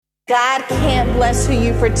God can't bless who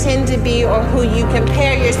you pretend to be or who you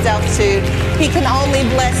compare yourself to. He can only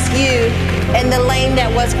bless you in the lane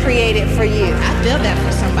that was created for you. I feel that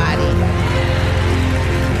for somebody.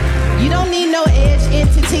 You don't need no edge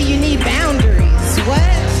entity, you need boundaries. What?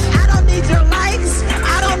 I don't need your likes,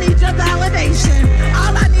 I don't need your validation.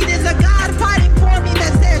 All I need is a God fighting for me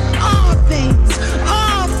that says all things,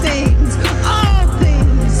 all things, all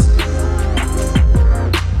things.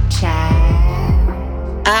 Child.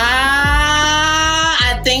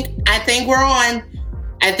 I think we're on.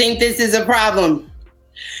 I think this is a problem.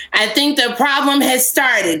 I think the problem has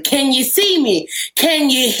started. Can you see me? Can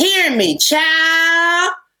you hear me,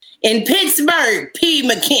 child? In Pittsburgh, P.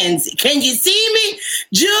 McKenzie. Can you see me?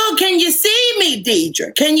 Jewel, can you see me?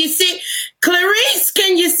 Deidre, can you see? Clarice,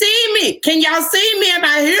 can you see me? Can y'all see me? Am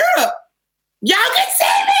I here? Y'all can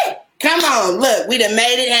see me? Come on, look, we done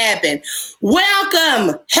made it happen.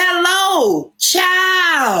 Welcome. Hello,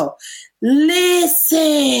 child.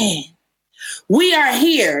 Listen. We are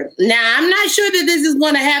here. Now, I'm not sure that this is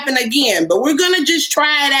going to happen again, but we're going to just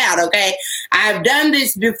try it out, okay? I've done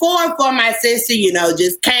this before for my sister,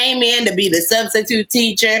 just came in to be the substitute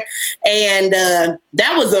teacher. And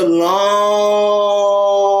that was a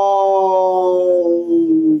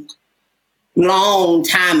long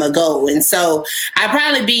time ago. And so I'll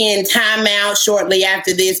probably be in timeout shortly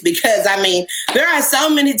after this because, there are so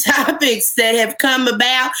many topics that have come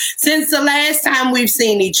about since the last time we've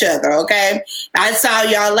seen each other, okay? I saw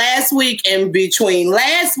y'all last week, and between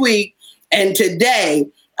last week and today,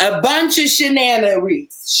 a bunch of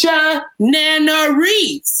shenanigans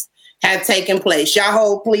have taken place. Y'all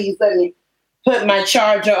hold, please. Let me put my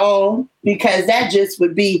charger on because that just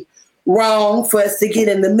would be wrong for us to get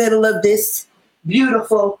in the middle of this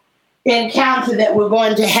beautiful encounter that we're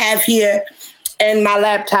going to have here and my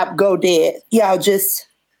laptop go dead. Y'all just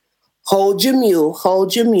hold your mule.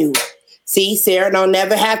 See, Sarah don't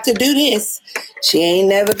never have to do this. She ain't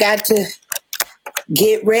never got to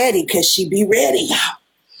get ready because she be ready, y'all.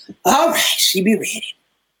 All right, she be ready.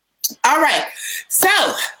 All right,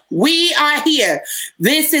 so we are here.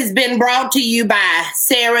 This has been brought to you by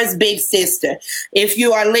Sarah's Big Sister. If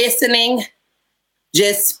you are listening,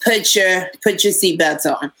 just put your seatbelts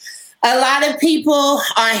on. A lot of people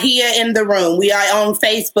are here in the room. We are on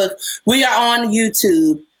Facebook. We are on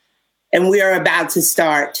YouTube. And we are about to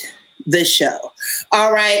start the show.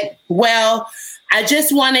 All right. Well, I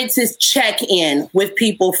just wanted to check in with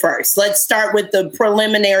people first. Let's start with the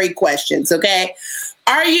preliminary questions, okay?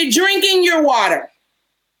 Are you drinking your water?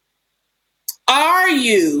 Are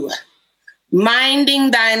you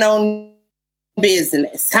minding thine own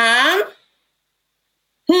business, huh?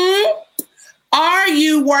 Are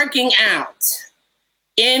you working out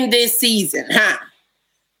in this season, huh?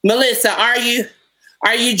 Melissa, are you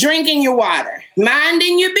drinking your water,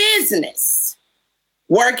 minding your business,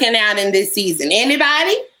 working out in this season?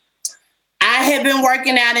 Anybody? I have been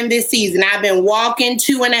working out in this season. I've been walking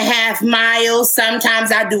 2.5 miles.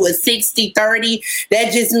 Sometimes I do a 60-30.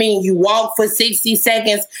 That just means you walk for 60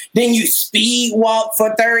 seconds, then you speed walk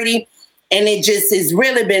for 30. And it just has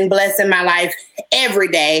really been blessing my life every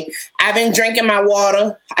day. I've been drinking my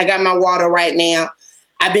water. I got my water right now.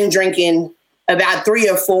 I've been drinking about 3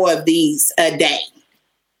 or 4 of these a day.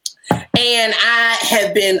 And I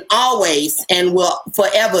have been always and will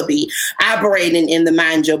forever be operating in the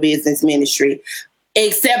Mind Your Business ministry,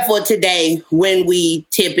 except for today when we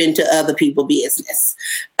tip into other people's business.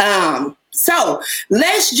 So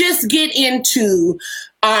let's just get into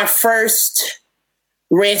our first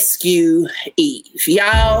Rescue Eve.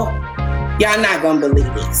 Y'all not gonna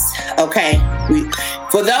believe this, okay?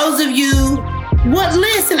 For those of you,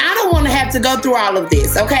 listen, I don't want to have to go through all of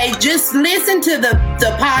this, okay? Just listen to the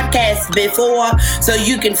podcast before so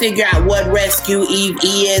you can figure out what Rescue Eve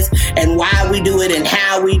is and why we do it and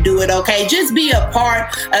how we do it, okay? Just be a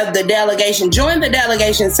part of the delegation. Join the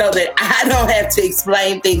delegation so that I don't have to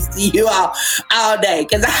explain things to you all day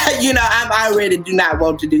because I already do not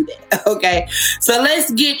want to do that, okay? So let's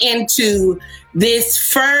get into this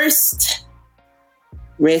first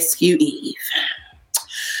Rescue Eve.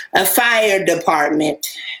 A fire department,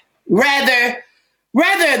 rather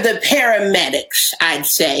the paramedics, I'd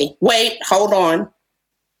say. Wait, hold on.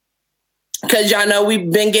 Because y'all know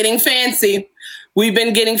we've been getting fancy.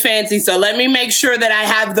 So let me make sure that I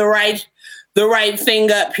have the right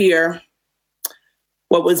thing up here.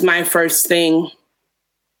 What was my first thing?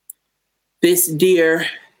 This dear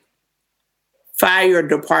fire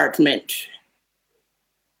department.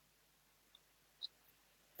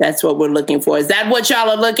 That's what we're looking for. Is that what y'all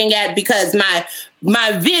are looking at? Because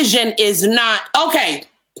my vision is not okay.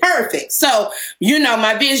 Perfect. So,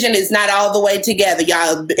 my vision is not all the way together,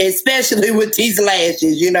 y'all, especially with these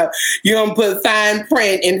lashes. You don't put fine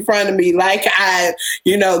print in front of me like I,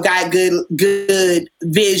 got good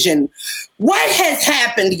vision. What has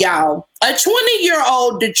happened, y'all? A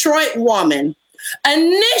 20-year-old Detroit woman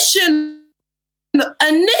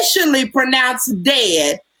initially pronounced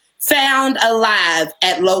dead, found alive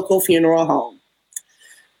at local funeral home.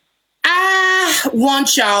 I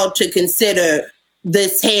want y'all to consider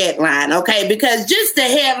this headline, okay? Because just the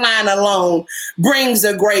headline alone brings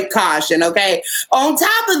a great caution, okay? On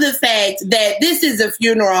top of the fact that this is a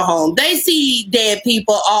funeral home, they see dead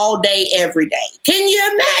people all day, every day. Can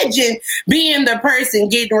you imagine being the person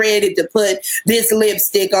getting ready to put this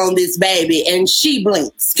lipstick on this baby and she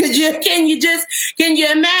blinks? Can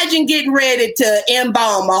you imagine getting ready to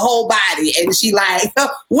embalm a whole body and she like,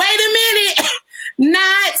 wait a minute,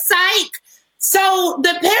 not psych. So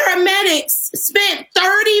the paramedics spent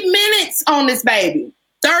 30 minutes on this baby.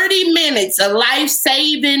 30 minutes of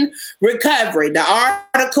life-saving recovery. The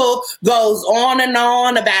article goes on and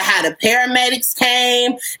on about how the paramedics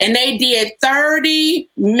came and they did 30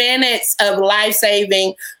 minutes of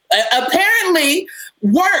life-saving. Apparently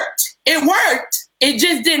worked. It worked. It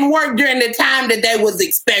just didn't work during the time that they was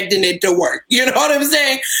expecting it to work. You know what I'm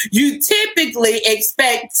saying? You typically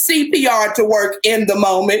expect CPR to work in the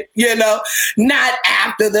moment, not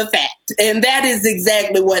after the fact. And that is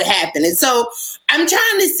exactly what happened. And so I'm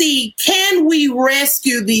trying to see, can we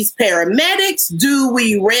rescue these paramedics? Do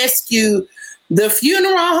we rescue the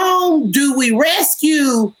funeral home? Do we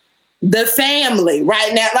rescue the family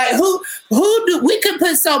right now? Like who do we could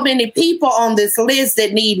put so many people on this list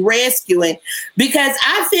that need rescuing, because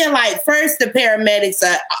I feel like first the paramedics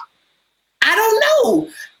are, I don't know.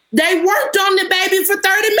 They worked on the baby for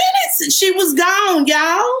 30 minutes. She was gone,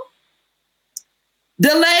 y'all.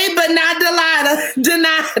 Delayed but not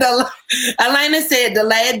denied. Elena said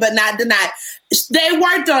delayed but not denied. They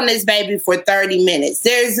worked on this baby for 30 minutes.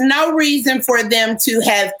 There's no reason for them to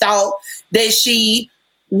have thought that she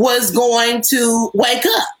was going to wake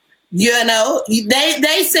up.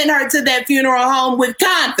 They sent her to that funeral home with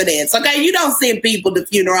confidence. Okay, you don't send people to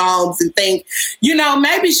funeral homes and think,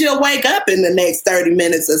 maybe she'll wake up in the next 30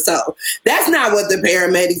 minutes or so. That's not what the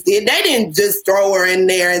paramedics did. They didn't just throw her in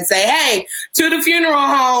there and say, hey, to the funeral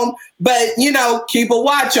home, but, keep a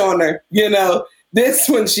watch on her. This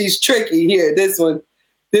one, she's tricky here. This one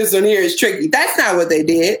here is tricky. That's not what they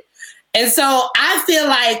did. And so I feel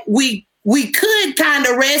like we could kind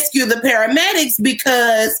of rescue the paramedics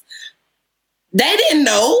because they didn't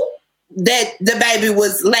know that the baby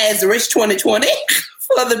was Lazarus 2020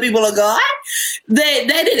 for the people of God. They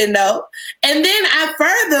didn't know. And then I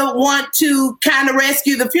further want to kind of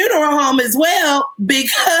rescue the funeral home as well,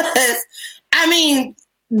 because,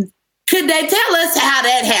 could they tell us how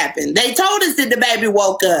that happened? They told us that the baby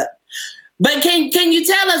woke up. But can you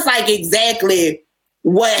tell us exactly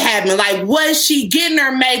what happened? Like, was she getting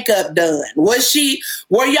her makeup done? Were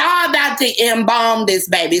y'all about to embalm this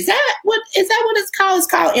baby? Is that what it's called? It's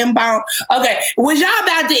called embalm. Okay. Was y'all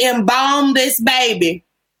about to embalm this baby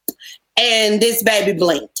and this baby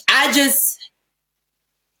blinked? I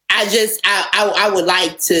would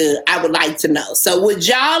like to know. So would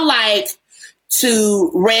y'all like to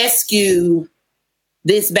rescue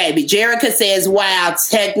this baby? Jerica says, wow,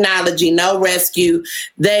 technology, no rescue.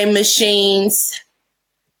 They machines.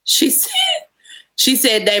 She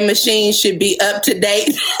said they machines should be up to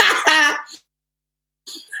date.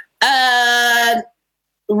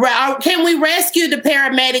 Can we rescue the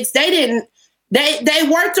paramedics? They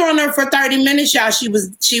worked on her for 30 minutes, y'all. She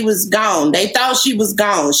was gone. They thought she was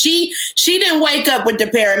gone. She didn't wake up with the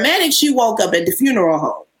paramedics. She woke up at the funeral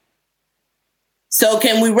home. So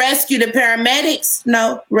can we rescue the paramedics?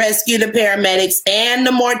 No, rescue the paramedics and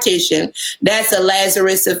the mortician. That's a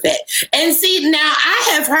Lazarus effect. And see, now I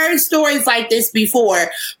have heard stories like this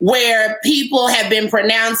before where people have been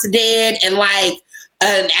pronounced dead and like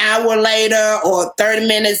an hour later or 30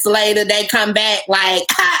 minutes later, they come back like,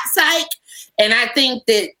 psych. And I think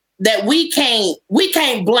that we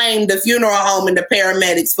can't blame the funeral home and the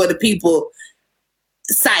paramedics for the people,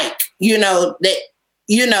 psych,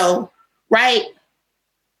 right?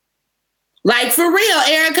 Like, for real,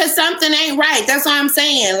 Erica, something ain't right. That's what I'm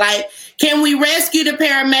saying. Like, can we rescue the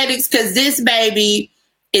paramedics? Because this baby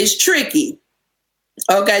is tricky.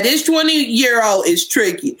 Okay, this 20-year-old is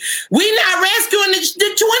tricky. We not rescuing the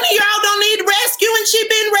 20-year-old don't need rescuing. She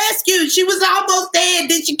been rescued. She was almost dead.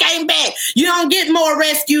 Then she came back. You don't get more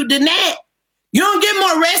rescued than that. You don't get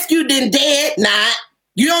more rescued than dead. Not.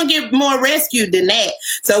 You don't get more rescued than that.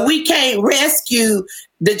 So we can't rescue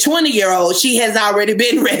the 20-year-old. She has already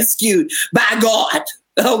been rescued by God.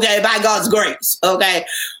 Okay, by God's grace. Okay.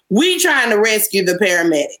 We trying to rescue the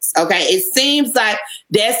paramedics. Okay. It seems like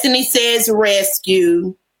Destiny says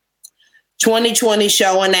rescue. 2020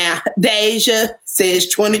 showing out. Deja says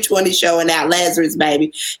 2020 showing out. Lazarus,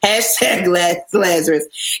 baby. Hashtag Lazarus.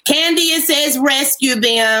 Candia says rescue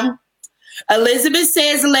them. Elizabeth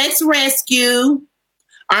says let's rescue.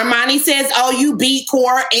 Armani says, oh, you beat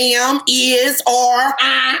core is or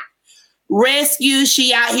rescue.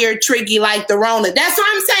 She out here tricky like the Rona. That's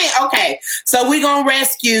what I'm saying. Okay. So we're going to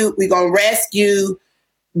rescue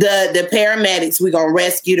the paramedics. We're going to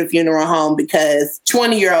rescue the funeral home because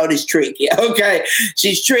 20-year-old is tricky. Okay.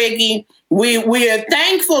 She's tricky. We are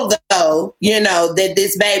thankful though, that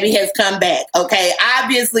this baby has come back. Okay.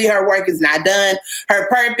 Obviously her work is not done. Her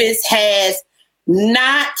purpose has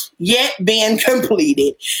not yet been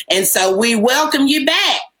completed. And so we welcome you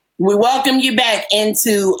back. We welcome you back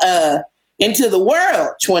into the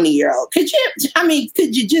world, 20-year-old. Could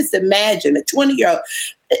you just imagine a 20-year-old?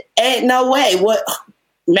 Ain't no way. What?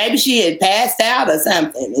 Maybe she had passed out or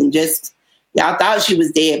something and just, y'all thought she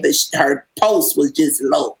was dead, but her pulse was just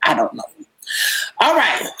low. I don't know. All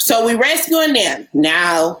right. So we rescuing them.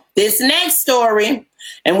 Now, this next story,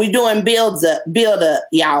 and we doing build up,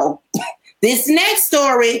 y'all. This next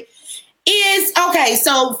story is, okay,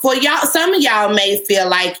 so for y'all, some of y'all may feel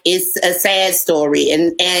like it's a sad story,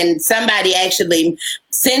 and somebody actually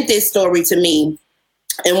sent this story to me.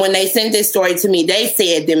 And when they sent this story to me, they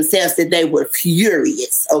said themselves that they were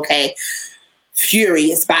furious, okay?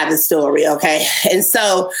 Furious by the story, okay? And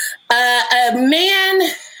so a man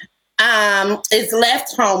is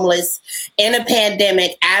left homeless in a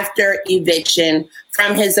pandemic after eviction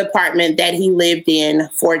from his apartment that he lived in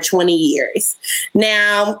for 20 years.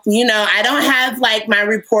 Now, I don't have like my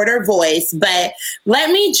reporter voice, but let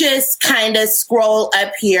me just kind of scroll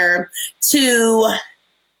up here to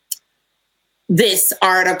this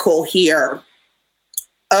article here.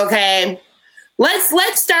 Okay.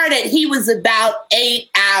 Let's start at, he was about 8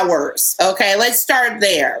 hours. Okay. Let's start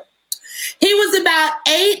there. He was about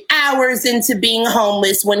 8 hours into being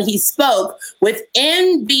homeless when he spoke with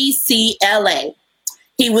NBC LA.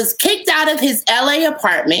 He was kicked out of his LA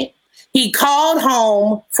apartment. He called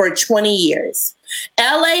home for 20 years.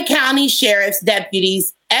 LA County Sheriff's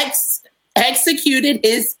deputies executed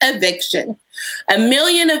his eviction. 1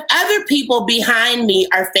 million of other people behind me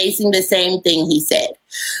are facing the same thing, he said.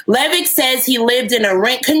 Levick says he lived in a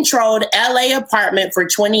rent-controlled LA apartment for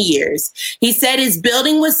 20 years. He said his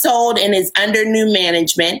building was sold and is under new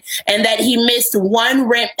management, and that he missed one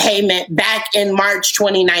rent payment back in March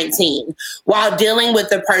 2019 while dealing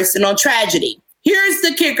with a personal tragedy. Here's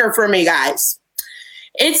the kicker for me, guys.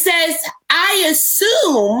 It says, I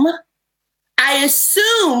assumed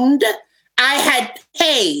I had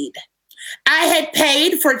paid. I had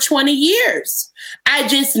paid for 20 years. I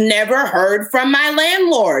just never heard from my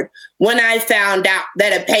landlord. When I found out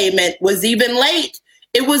that a payment was even late,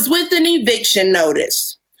 it was with an eviction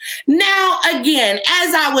notice. Now, again,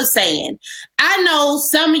 as I was saying, I know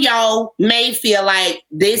some of y'all may feel like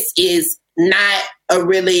this is not a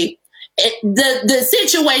really, the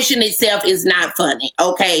situation itself is not funny,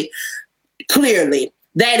 okay? Clearly.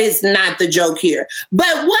 That is not the joke here.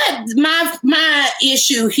 But what my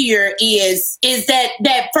issue here is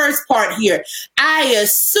that first part here. I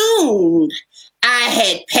assumed I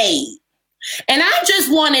had paid. And I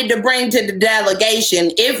just wanted to bring to the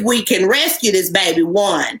delegation, if we can rescue this baby,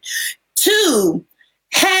 1. 2,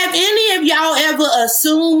 have any of y'all ever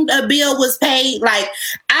assumed a bill was paid? Like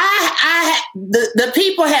the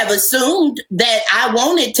people have assumed that I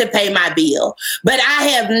wanted to pay my bill, but I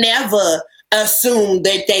have never assumed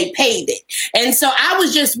that they paid it. And so I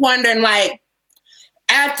was just wondering, like,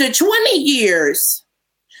 after 20 years,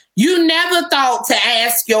 you never thought to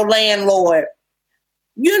ask your landlord,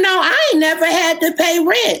 I ain't never had to pay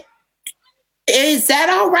rent. Is that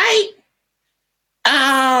all right?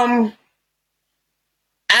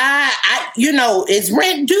 Is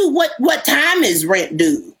rent due? What time is rent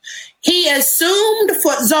due? He assumed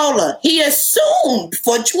for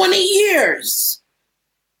 20 years.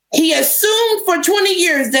 He assumed for 20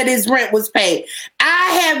 years that his rent was paid.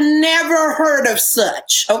 I have never heard of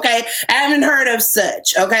such, okay? I haven't heard of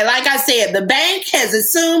such, okay? Like I said, the bank has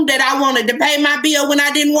assumed that I wanted to pay my bill when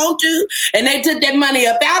I didn't want to, and they took that money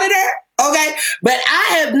up out of there, okay? But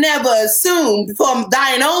I have never assumed for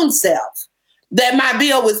thine own self that my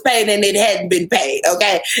bill was paid and it hadn't been paid,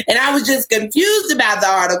 okay? And I was just confused about the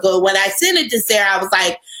article. When I sent it to Sarah, I was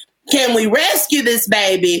like, can we rescue this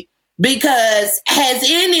baby? Because has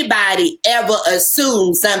anybody ever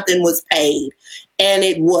assumed something was paid and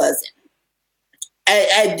it wasn't?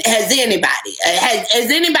 has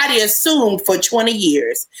anybody assumed for 20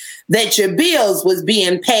 years that your bills was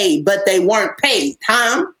being paid, but they weren't paid,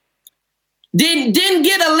 huh? Didn't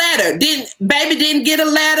get a letter. Didn't get a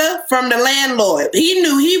letter from the landlord. He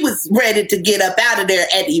knew he was ready to get up out of there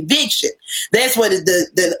at eviction. That's what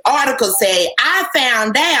the article said. I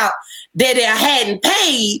found out that I hadn't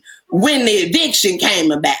paid when the eviction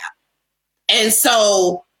came about. And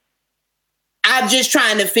so I was just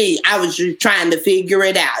trying to figure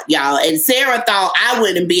it out, y'all. And Sarah thought I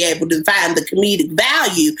wouldn't be able to find the comedic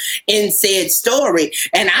value in said story.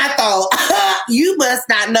 And I thought, you must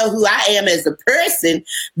not know who I am as a person,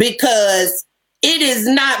 because it is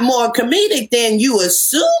not more comedic than you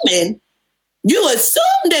assuming. You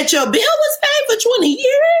assume that your bill was paid for 20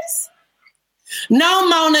 years. No,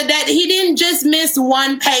 Mona, that he didn't just miss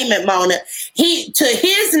one payment, Mona. To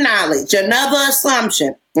his knowledge, another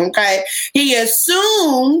assumption, okay? He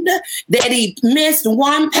assumed that he missed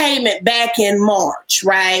one payment back in March,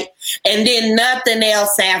 right? And then nothing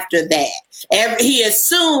else after that. He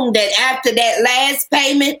assumed that after that last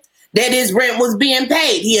payment, that his rent was being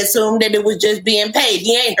paid. He assumed that it was just being paid.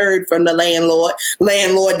 He ain't heard from the landlord.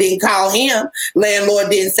 Landlord didn't call him. Landlord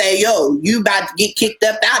didn't say, yo, you about to get kicked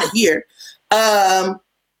up out of here.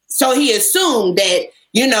 So he assumed that,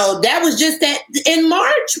 that was just that in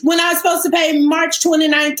March, when I was supposed to pay March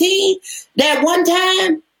 2019, that one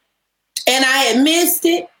time, and I had missed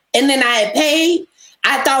it, and then I had paid.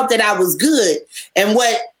 I thought that I was good. And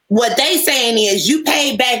what they saying is you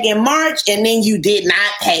paid back in March, and then you did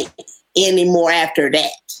not pay anymore after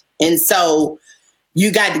that. And so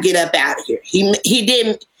you got to get up out of here. He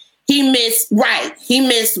missed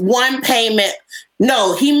one payment.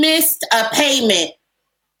 No, he missed a payment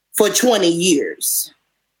for 20 years.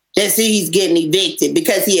 That's why he's getting evicted,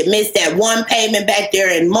 because he had missed that one payment back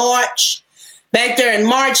there in March. Back there in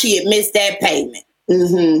March, he had missed that payment.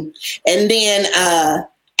 Mm-hmm. And then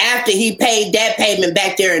after he paid that payment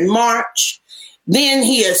back there in March, then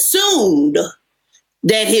he assumed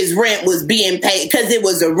that his rent was being paid, because it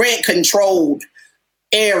was a rent-controlled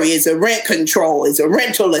area. It's a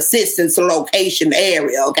rental assistance location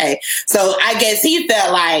area, okay? So I guess he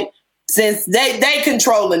felt like, since they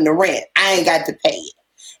controlling the rent, I ain't got to pay it.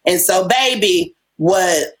 And so, baby,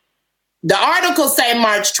 what the article say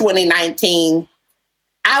March 2019,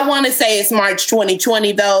 I want to say it's March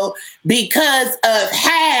 2020, though, because of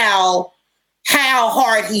how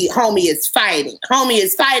hard homie is fighting. Homie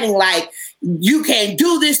is fighting like, you can't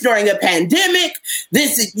do this during a pandemic.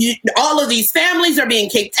 All of these families are being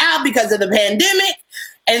kicked out because of the pandemic.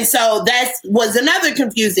 And so that was another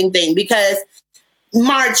confusing thing, because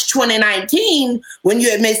March 2019, when you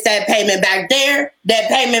had missed that payment back there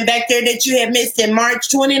that you had missed in March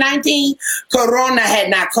 2019, Corona had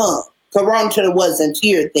not come. Corona wasn't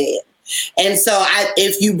here then. And so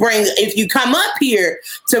if you come up here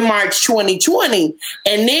to March 2020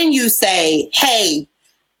 and then you say, hey,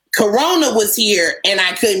 Corona was here and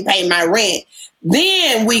I couldn't pay my rent,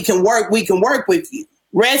 then we can work with you.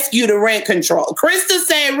 Rescue the rent control. Krista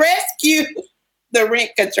said rescue the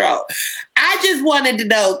rent control. I just wanted to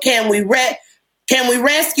know, can we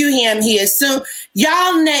rescue him? He assumed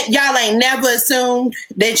y'all ain't never assumed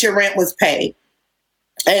that your rent was paid.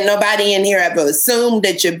 Ain't nobody in here ever assumed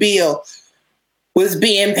that your bill was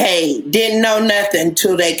being paid. Didn't know nothing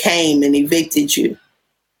till they came and evicted you.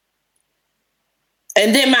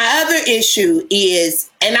 And then my other issue is,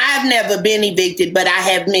 and I've never been evicted, but I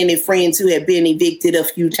have many friends who have been evicted a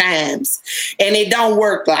few times. And it don't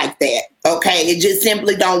work like that, okay? It just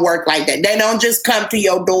simply don't work like that. They don't just come to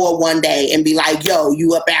your door one day and be like, yo,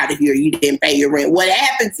 you up out of here, you didn't pay your rent. What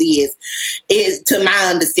happens is, to my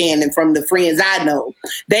understanding from the friends I know,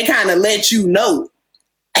 they kind of let you know,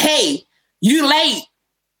 hey, you late.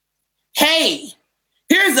 Hey,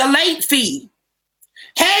 here's a late fee.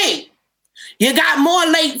 Hey, you got more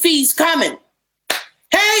late fees coming.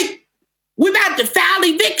 Hey, we about to file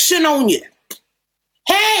eviction on you.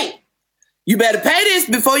 Hey, you better pay this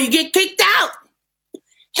before you get kicked out.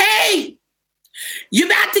 Hey, you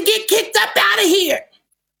about to get kicked up out of here.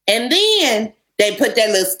 And then they put that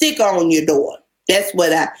little sticker on your door. That's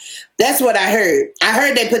what I heard. I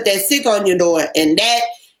heard they put that sticker on your door, and that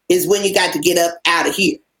is when you got to get up out of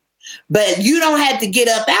here. But you don't have to get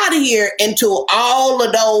up out of here until all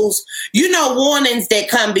of those, warnings that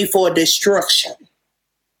come before destruction.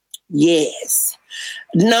 Yes.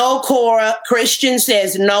 No, Cora. Christian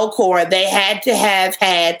says no, Cora. They had to have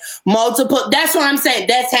had multiple. That's what I'm saying.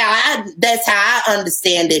 That's how I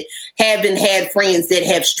understand it. Having had friends that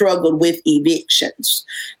have struggled with evictions,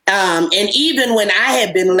 and even when I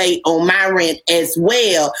have been late on my rent as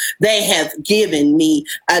well, they have given me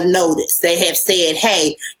a notice. They have said,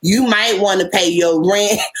 "Hey, you might want to pay your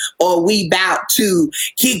rent, or we about to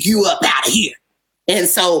kick you up out of here." And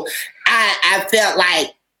so I felt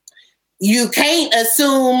like, you can't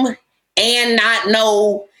assume and not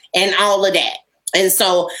know and all of that. And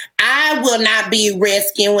so I will not be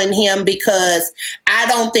rescuing him, because I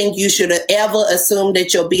don't think you should ever assume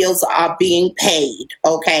that your bills are being paid.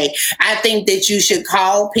 Okay. I think that you should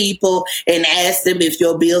call people and ask them if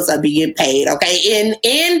your bills are being paid. Okay.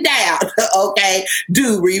 In doubt, okay,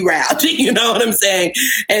 do reroute. You know what I'm saying?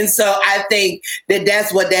 And so I think that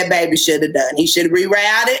that's what that baby should have done. He should have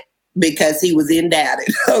rerouted, because he was in doubt.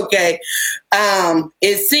 Okay.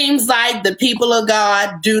 It seems like the people of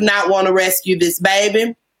God do not want to rescue this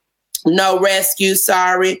baby. No rescue,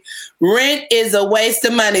 sorry. Rent is a waste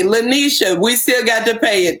of money. Lanisha, we still got to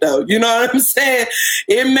pay it though. You know what I'm saying?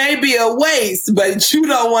 It may be a waste, but you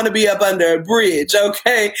don't want to be up under a bridge,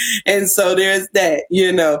 okay? And so there's that,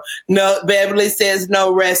 you know. No, Beverly says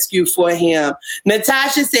no rescue for him.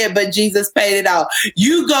 Natasha said, but Jesus paid it all.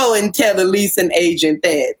 You go and tell the leasing agent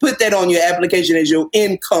that. Put that on your application as your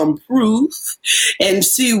income proof and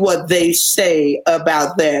see what they say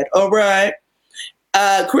about that, all right?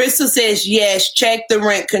 Crystal says, yes, check the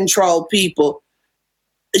rent control people.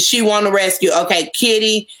 She want to rescue. Okay,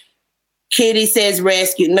 Kitty says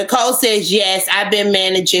rescue. Nicole says, yes, I've been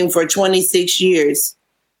managing for 26 years.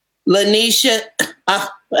 Lanisha,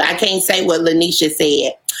 I can't say what Lanisha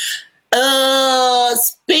said.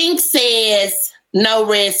 Spink says, no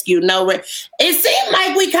rescue, It seems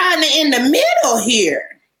like we kind of in the middle here.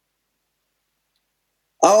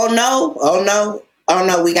 Oh no,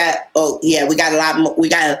 we got a lot more. We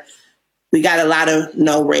got a lot of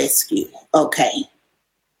no rescue. Okay.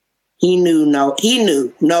 He knew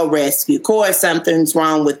no rescue. Of course, something's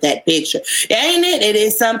wrong with that picture. Ain't it? It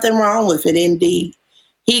is something wrong with it, indeed.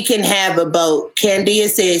 He can have a boat. Candia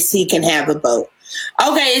says he can have a boat.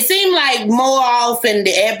 Okay, it seemed like more often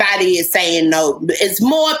everybody is saying no. It's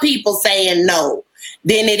more people saying no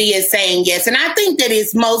than it is saying yes. And I think that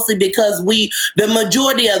it's mostly because the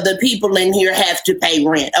majority of the people in here have to pay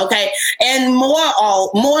rent, okay? And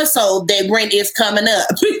more so that rent is coming up,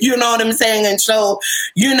 you know what I'm saying? And so,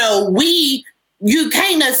 you know, you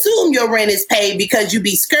can't assume your rent is paid, because you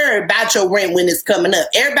be scared about your rent when it's coming up.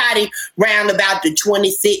 Everybody round about the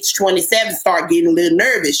 26, 27 start getting a little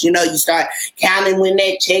nervous. You know, you start counting when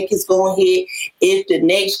that check is going to hit, if the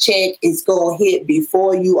next check is going to hit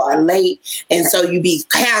before you are late. And so you be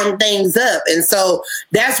counting things up. And so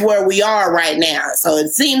that's where we are right now. So it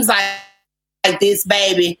seems like this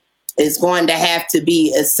baby is going to have to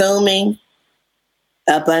be assuming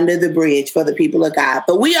up under the bridge for the people of God.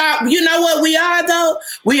 But we are, you know what we are though?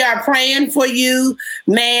 We are praying for you,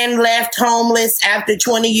 man left homeless after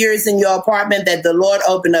 20 years in your apartment, that the Lord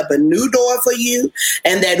opened up a new door for you,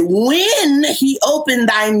 and that when he opened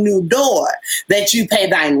thy new door, that you pay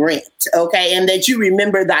thine rent, okay? And that you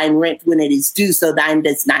remember thine rent when it is due, so thine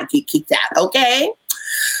does not get kicked out, okay?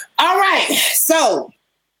 All right, so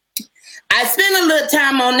I spent a little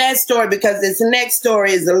time on that story because this next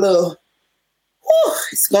story is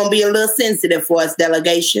it's going to be a little sensitive for us,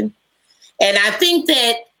 delegation. And I think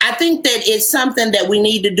that it's something that we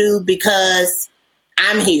need to do because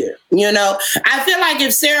I'm here. You know, I feel like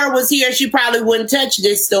if Sarah was here, she probably wouldn't touch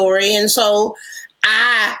this story. And so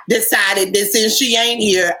I decided that since she ain't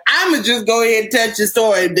here, I'm going to just go ahead and touch the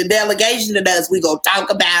story. The delegation of us, we're going to talk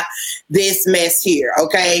about this mess here.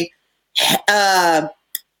 Okay.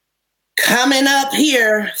 Coming up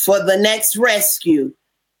here for the next rescue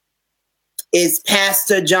is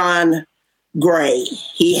Pastor John Gray.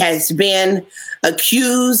 He has been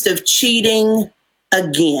accused of cheating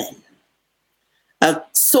again. A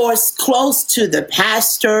source close to the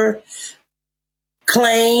pastor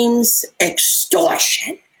claims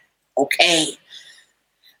extortion. Okay.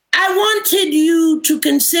 I wanted you to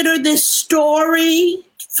consider this story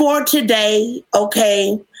for today.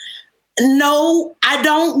 Okay. No, I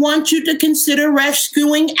don't want you to consider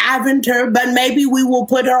rescuing Aventer, but maybe we will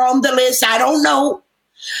put her on the list. I don't know.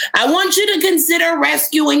 I want you to consider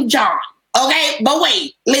rescuing John. Okay, but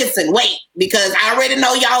wait, because I already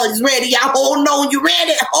know y'all is ready. Y'all hold on, you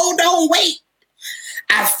ready? Hold on, wait.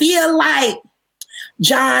 I feel like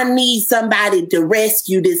John needs somebody to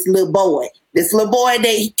rescue this little boy. This little boy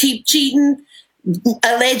that he keep cheating,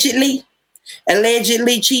 allegedly.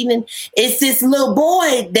 allegedly cheating. It's this little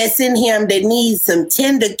boy that's in him that needs some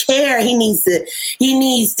tender care. He needs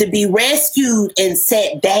to be rescued and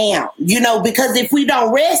set down, because if we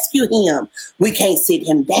don't rescue him, we can't sit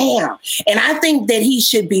him down. And I think that he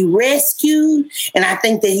should be rescued, and I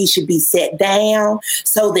think that he should be set down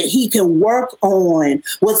so that he can work on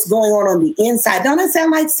what's going on the inside. Don't it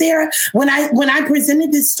sound like Sarah? When I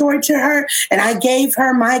presented this story to her and I gave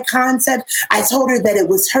her my concept, I told her that it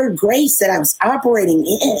was her grace that I was operating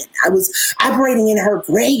in. I was operating in her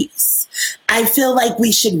grace. I feel like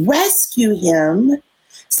we should rescue him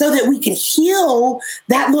so that we can heal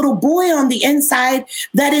that little boy on the inside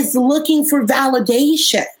that is looking for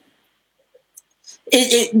validation.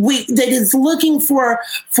 That is looking for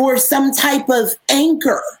some type of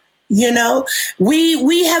anchor.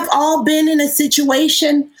 We have all been in a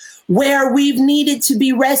situation where we've needed to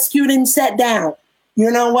be rescued and set down. You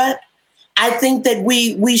know what? I think that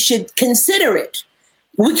we should consider it.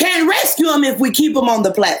 We can't rescue him if we keep him on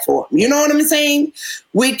the platform. You know what I'm saying?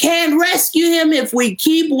 We can't rescue him if we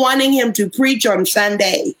keep wanting him to preach on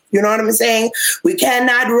Sunday. You know what I'm saying? We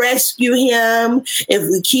cannot rescue him if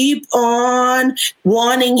we keep on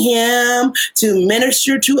wanting him to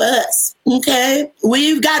minister to us. Okay?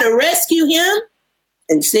 We've got to rescue him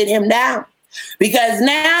and sit him down, because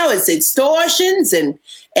now it's extortions and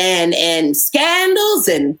scandals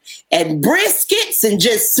and briskets and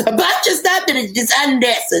just a bunch of stuff that is just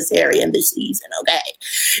unnecessary in the season. Okay,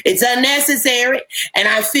 it's unnecessary, and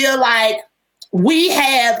I feel like we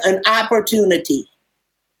have an opportunity,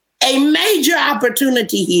 a major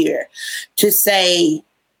opportunity here, to say,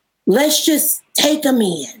 let's just take them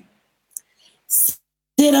in, sit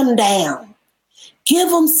them down.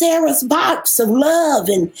 Give them Sarah's box of love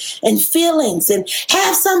and feelings, and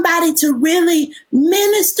have somebody to really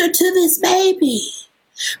minister to this baby.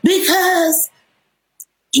 Because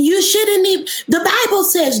you shouldn't even, the Bible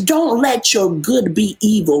says, don't let your good be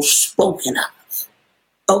evil spoken of.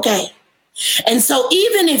 Okay? And so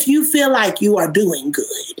even if you feel like you are doing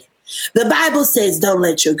good, the Bible says, don't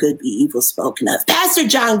let your good be evil spoken of. Pastor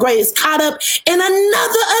John Gray is caught up in another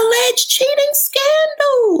alleged cheating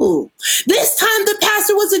scandal. This time the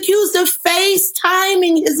pastor was accused of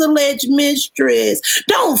FaceTiming his alleged mistress.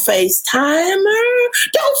 Don't FaceTime her.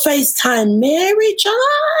 Don't FaceTime Mary, John.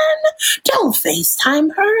 Don't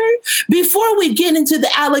FaceTime her. Before we get into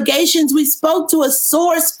the allegations, we spoke to a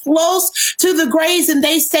source close to the Grays, and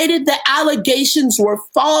they stated the allegations were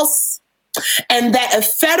false, and that a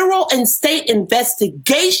federal and state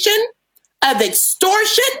investigation of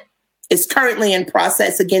extortion is currently in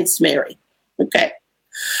process against Mary. Okay.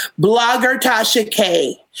 Blogger Tasha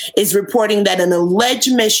K is reporting that an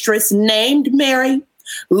alleged mistress named Mary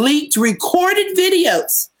leaked recorded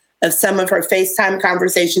videos of some of her FaceTime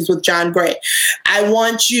conversations with John Gray. I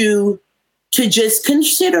want you to just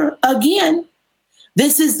consider again,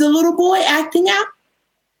 this is the little boy acting out.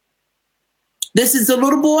 This is the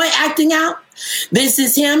little boy acting out. This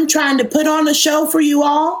is him trying to put on a show for you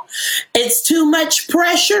all. It's too much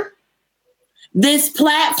pressure. This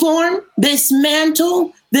platform, this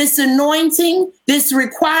mantle, this anointing, this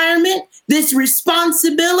requirement, this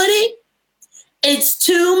responsibility, it's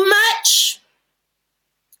too much.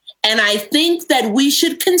 And I think that we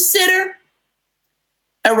should consider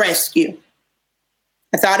a rescue.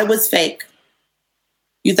 I thought it was fake.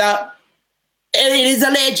 You thought it is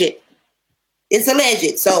alleged. It's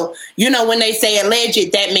alleged. So, when they say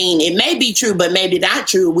alleged, that means it may be true, but maybe not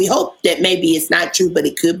true. We hope that maybe it's not true, but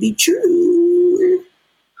it could be true.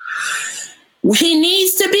 He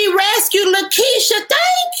needs to be rescued. Lakeisha,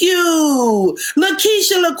 thank you.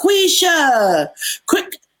 LaQuisha.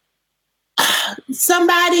 Quick.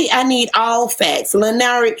 Somebody, I need all facts.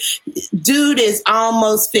 Lenari, dude is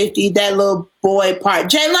almost 50. That little boy part.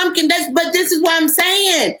 Jay Lumpkin, but this is what I'm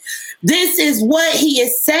saying. This is what he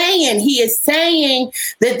is saying. He is saying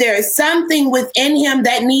that there is something within him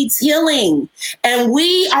that needs healing. And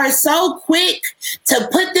we are so quick to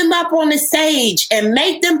put them up on the stage and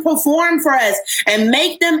make them perform for us and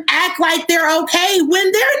make them act like they're okay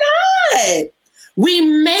when they're not. We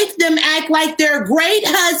make them act like they're great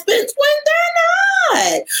husbands when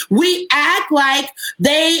they're not. We act like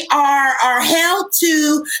they are held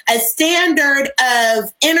to a standard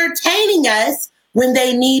of entertaining us when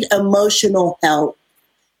they need emotional help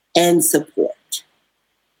and support.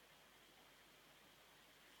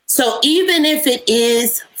 So even if it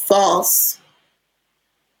is false,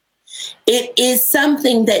 it is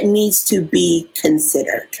something that needs to be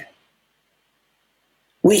considered.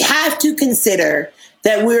 We have to consider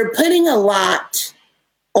that we're putting a lot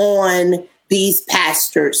on these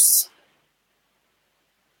pastors.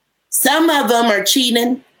 Some of them are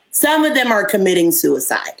cheating. Some of them are committing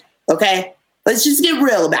suicide. Okay? Let's just get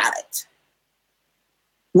real about it.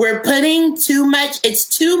 We're putting it's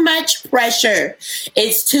too much pressure.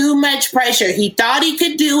 It's too much pressure. He thought he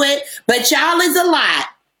could do it, but y'all is a lot.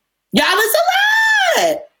 Y'all is a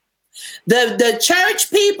lot. The church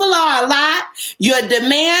people are a lot. Your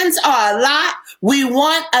demands are a lot. We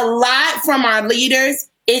want a lot from our leaders.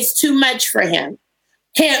 It's too much for him.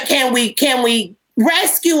 Can we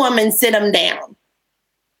rescue him and sit him down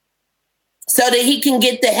so that he can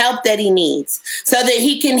get the help that he needs, so that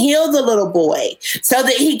he can heal the little boy, so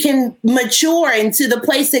that he can mature into the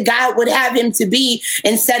place that God would have him to be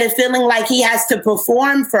instead of feeling like he has to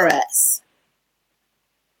perform for us?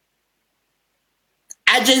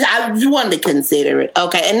 I just wanted to consider it.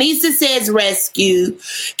 Okay. Anissa says rescue.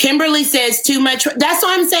 Kimberly says too much. That's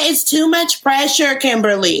what I'm saying. It's too much pressure,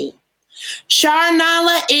 Kimberly.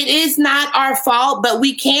 Sharnala, it is not our fault, but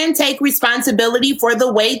we can take responsibility for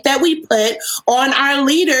the weight that we put on our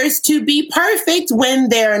leaders to be perfect when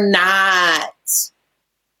they're not.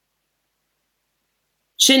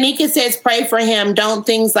 Shanika says, pray for him. Don't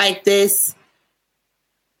things like this.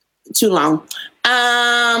 Too long.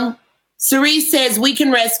 Cerise says we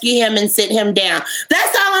can rescue him and sit him down.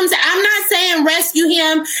 That's all I'm saying. I'm not saying rescue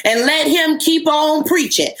him and let him keep on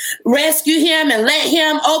preaching. Rescue him and let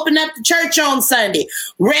him open up the church on Sunday.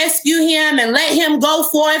 Rescue him and let him go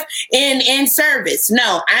forth in service.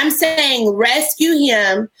 No, I'm saying rescue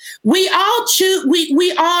him. We all choose.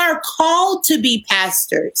 We are called to be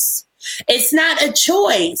pastors. It's not a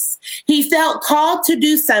choice. He felt called to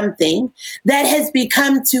do something that has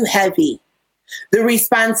become too heavy. The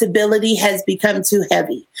responsibility has become too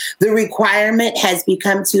heavy. The requirement has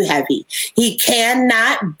become too heavy. He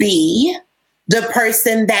cannot be the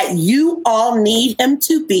person that you all need him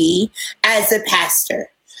to be as a pastor.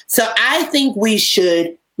 So I think we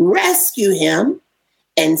should rescue him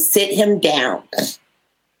and sit him down.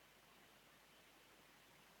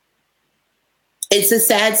 It's a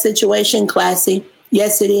sad situation, Classy.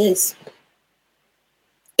 Yes, it is.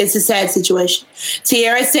 It's a sad situation.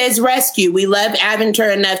 Tiara says rescue. We love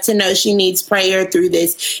Aventer enough to know she needs prayer through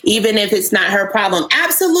this, even if it's not her problem.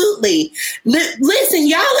 Absolutely. Listen,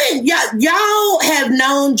 y'all have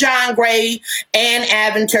known John Gray and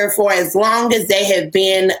Aventer for as long as they have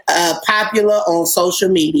been popular on social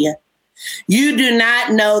media. You do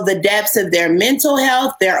not know the depths of their mental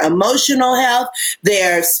health, their emotional health,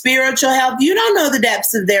 their spiritual health. You don't know the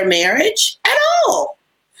depths of their marriage at all.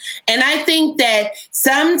 And I think that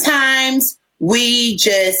sometimes we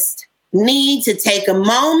just need to take a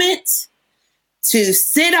moment to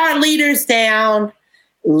sit our leaders down,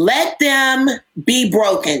 let them be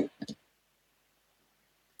broken.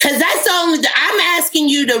 Because I'm asking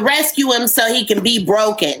you to rescue him so he can be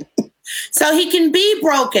broken. So he can be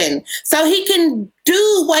broken. So he can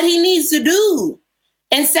do what he needs to do.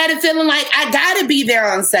 Instead of feeling like I gotta be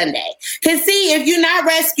there on Sunday. Because see, if you're not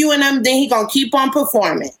rescuing him, then he's gonna keep on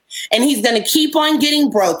performing. And he's gonna keep on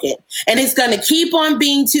getting broken. And it's gonna keep on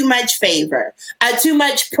being too much favor, too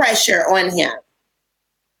much pressure on him.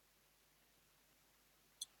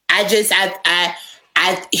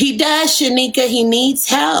 He does, Shanika. He needs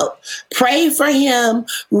help. Pray for him.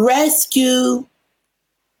 Rescue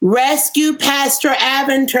Pastor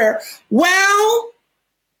Aventer. Well,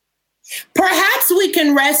 perhaps we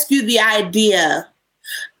can rescue the idea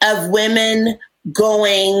of women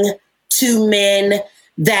going to men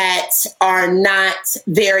that are not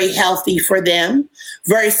very healthy for them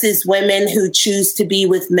versus women who choose to be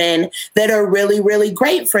with men that are really, really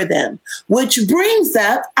great for them, which brings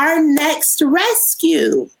up our next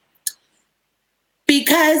rescue.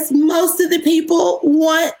 Because most of the people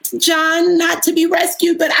want John not to be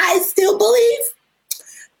rescued, but I still believe.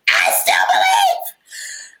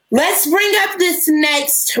 Let's bring up this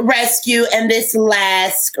next rescue and this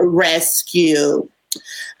last rescue.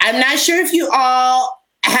 I'm not sure if you all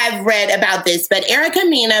have read about this, but Erica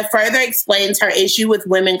Mena further explains her issue with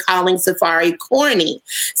women calling Safaree corny.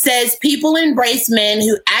 Says people embrace men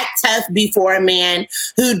who act tough before a man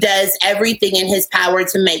who does everything in his power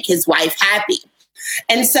to make his wife happy.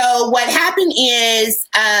 And so what happened is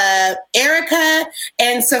Erica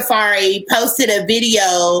and Safaree posted a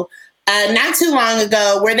video not too long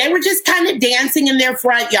ago where they were just kind of dancing in their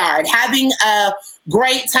front yard, having a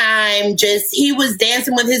great time. Just he was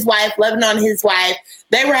dancing with his wife, loving on his wife.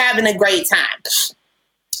 They were having a great time.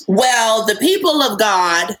 Well, the people of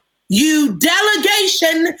God, you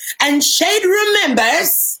delegation and shade room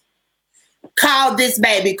members, called this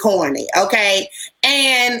baby corny, okay?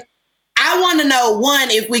 And I want to know,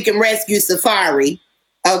 one, if we can rescue Safaree,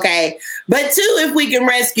 Okay. But two, if we can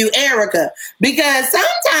rescue Erica, because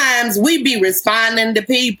sometimes we be responding to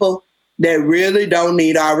people that really don't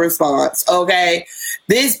need our response. Okay.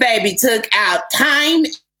 This baby took out time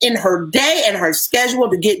in her day and her schedule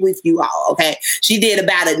to get with you all. Okay. She did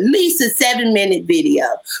about at least a 7-minute video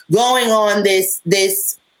going on this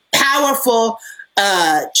powerful,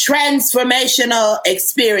 transformational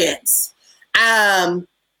experience,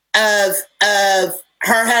 of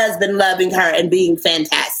her husband loving her and being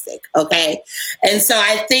fantastic. Okay. And so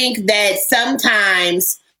I think that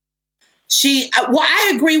sometimes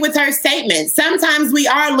I agree with her statement. Sometimes we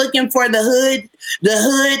are looking for the hood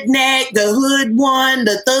neck, the hood one,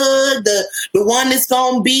 the thug, the one that's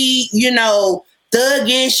going to be,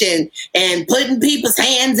 thuggish and putting people's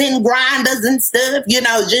hands in grinders and stuff,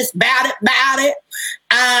 just bout it.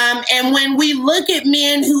 And when we look at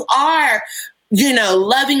men who are,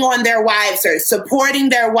 loving on their wives or supporting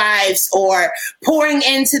their wives or pouring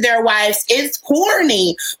into their wives, it's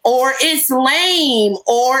corny or it's lame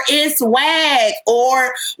or it's whack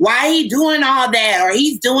or why he doing all that or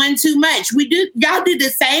he's doing too much. Y'all do the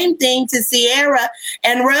same thing to Sierra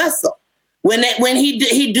and Russell. When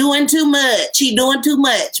he doing too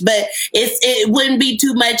much, but it wouldn't be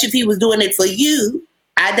too much if he was doing it for you.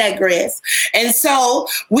 I digress. And so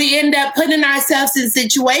we end up putting ourselves in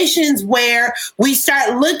situations where we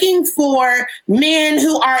start looking for men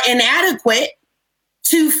who are inadequate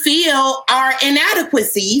to fill our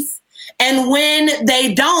inadequacies. And when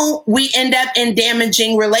they don't, we end up in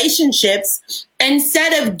damaging relationships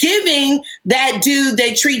instead of giving that dude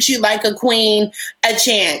that treats you like a queen a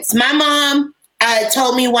chance. My mom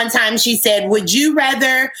told me one time, she said, would you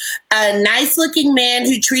rather a nice looking man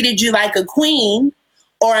who treated you like a queen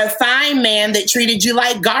or a fine man that treated you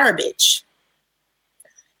like garbage?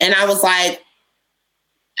 And I was like,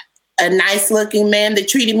 a nice looking man that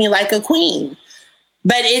treated me like a queen.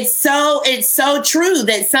 But it's so true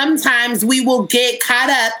that sometimes we will get caught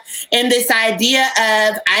up in this idea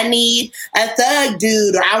of I need a thug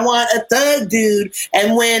dude or I want a thug dude.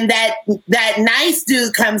 And when that nice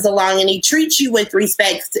dude comes along and he treats you with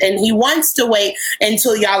respect and he wants to wait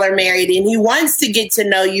until y'all are married and he wants to get to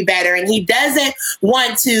know you better and he doesn't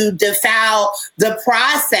want to defile the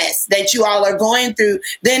process that you all are going through,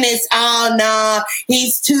 then it's, oh no,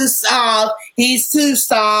 he's too soft,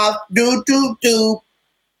 do.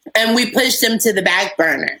 And we push them to the back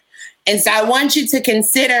burner. And so I want you to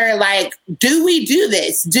consider, like, do we do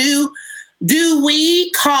this? Do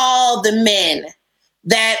we call the men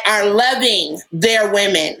that are loving their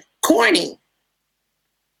women corny?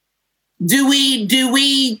 Do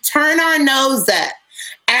we turn our nose up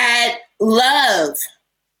at love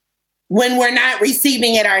when we're not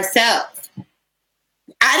receiving it ourselves?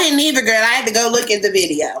 I didn't either, girl. I had to go look at the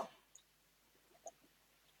video.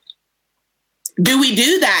 Do we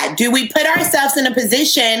do that? Do we put ourselves in a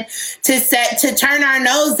position to turn our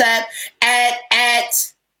nose up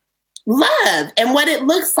at love and what it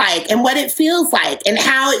looks like and what it feels like and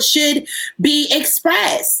how it should be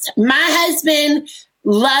expressed? My husband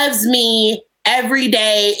loves me every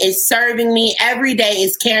day, is serving me every day,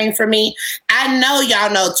 is caring for me. I know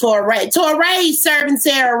y'all know Torrey. Torrey's serving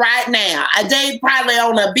Sarah right now. They probably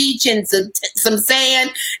on a beach in some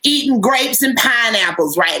sand, eating grapes and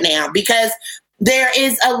pineapples right now, because there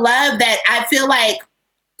is a love that I feel like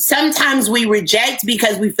sometimes we reject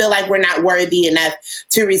because we feel like we're not worthy enough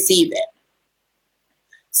to receive it.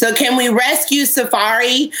 So can we rescue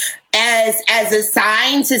Safari as a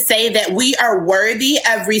sign to say that we are worthy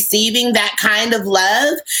of receiving that kind of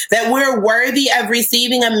love, that we're worthy of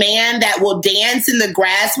receiving a man that will dance in the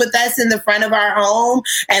grass with us in the front of our home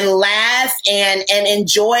and laugh and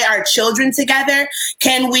enjoy our children together?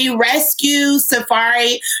 Can we rescue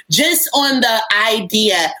Safari just on the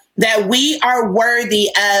idea that we are worthy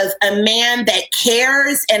of a man that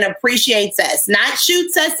cares and appreciates us, not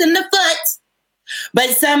shoots us in the foot, but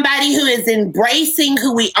somebody who is embracing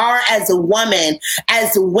who we are as a woman,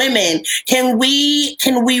 as women? Can we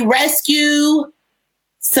rescue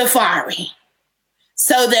Safari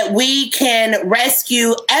so that we can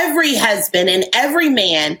rescue every husband and every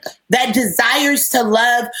man that desires to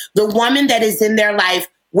love the woman that is in their life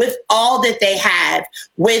with all that they have,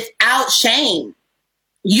 without shame?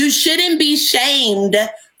 You shouldn't be shamed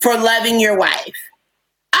for loving your wife.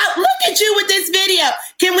 Look at you with this video.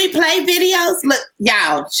 Can we play videos? Look,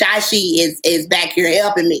 y'all, Shashi is back here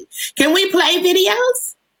helping me. Can we play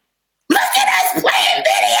videos? Look at us playing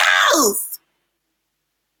videos.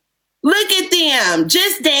 Look at them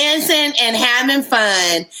just dancing and having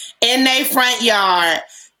fun in their front yard,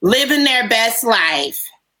 living their best life.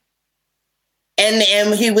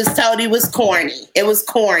 And he was told he was corny. It was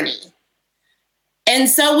corny. And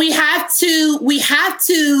so we have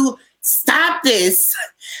to stop this.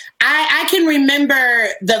 I can remember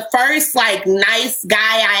the first like nice guy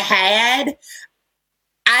I had.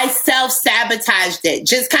 I self-sabotaged it,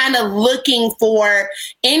 just kind of looking for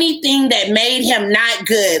anything that made him not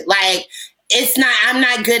good. Like, I'm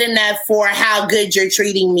not good enough for how good you're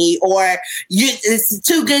treating me, or it's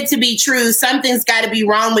too good to be true. Something's got to be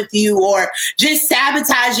wrong with you, or just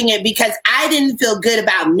sabotaging it because I didn't feel good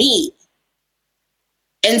about me.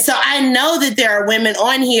 And so I know that there are women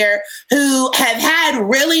on here who have had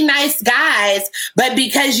really nice guys, but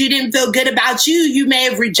because you didn't feel good about you, you may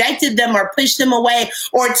have rejected them or pushed them away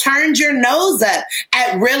or turned your nose up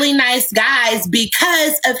at really nice guys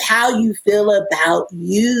because of how you feel about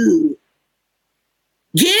you.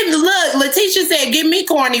 Look, Letitia said, give me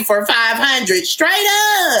corny for 500. Straight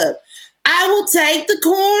up. I will take the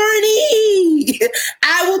corny.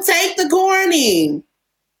 I will take the corny.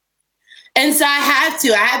 And so I have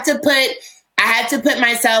to put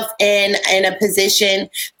myself in a position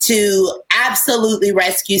to absolutely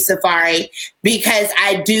rescue Safari, because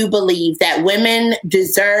I do believe that women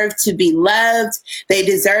deserve to be loved. They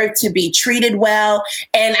deserve to be treated well.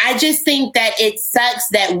 And I just think that it sucks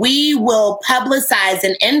that we will publicize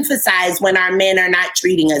and emphasize when our men are not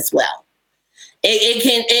treating us well.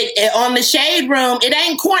 It on the Shade Room, it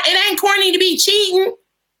ain't corny to be cheating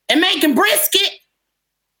and making brisket.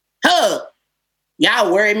 Huh.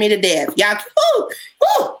 Y'all worry me to death. Y'all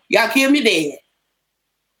kill me dead.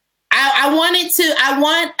 I want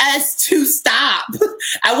us to stop.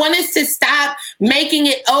 I want us to stop making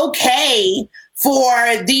it okay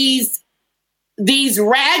for these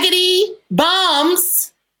raggedy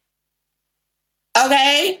bums,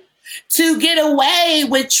 okay, to get away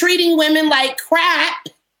with treating women like crap.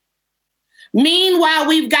 Meanwhile,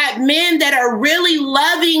 we've got men that are really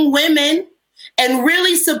loving women and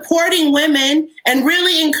really supporting women and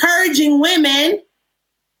really encouraging women,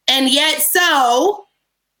 and yet so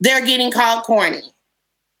they're getting called corny.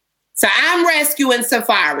 So I'm rescuing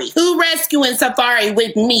Safari. Who rescuing Safari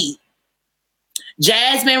with me?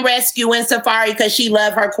 Jasmine rescuing Safari because she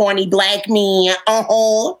love her corny black men.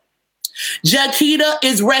 Jaquita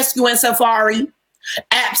is rescuing Safari.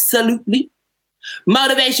 Absolutely.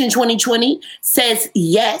 Motivation 2020 says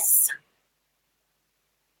yes.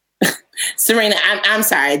 Serena, I'm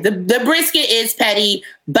sorry. The brisket is petty,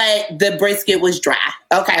 but the brisket was dry.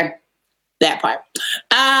 Okay. That part.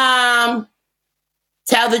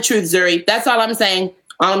 Tell the truth, Zuri. That's all I'm saying.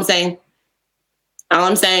 All I'm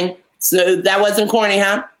saying. So that wasn't corny,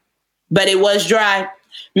 huh? But it was dry.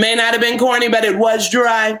 May not have been corny, but it was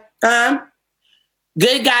dry.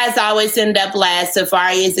 Good guys always end up last.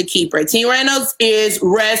 Safari is a keeper. T. Reynolds is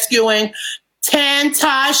rescuing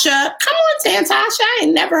Tantasha. Come on, Tantasha. I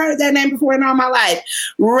ain't never heard that name before in all my life.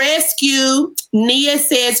 Rescue. Nia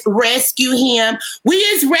says rescue him. We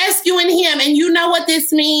is rescuing him. And you know what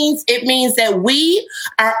this means? It means that we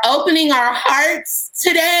are opening our hearts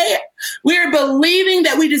today. We're believing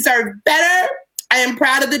that we deserve better. I am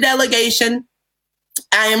proud of the delegation.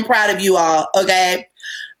 I am proud of you all, okay?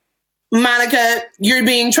 Monica, you're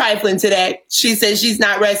being trifling today. She says she's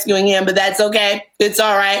not rescuing him, but that's okay. It's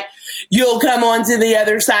all right. You'll come on to the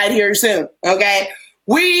other side here soon, okay?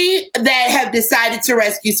 We that have decided to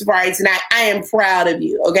rescue Safari tonight, I am proud of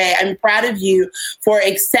you, okay? I'm proud of you for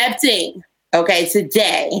accepting, okay,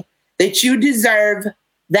 today that you deserve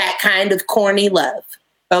that kind of corny love,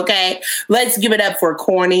 okay? Let's give it up for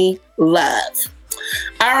corny love.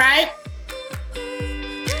 All right?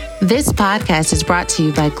 This podcast is brought to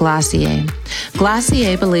you by Glossier.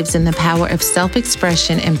 Glossier believes in the power of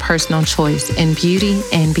self-expression and personal choice in beauty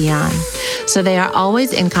and beyond. So they are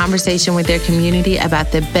always in conversation with their community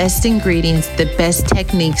about the best ingredients, the best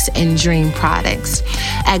techniques, and dream products.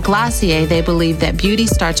 At Glossier, they believe that beauty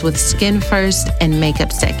starts with skin first and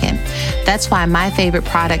makeup second. That's why my favorite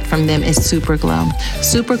product from them is Superglow.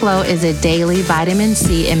 Superglow is a daily vitamin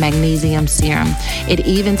C and magnesium serum. It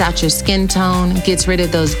evens out your skin tone, gets rid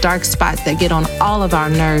of those dark spots that get on all of our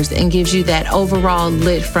nerves, and gives you that overall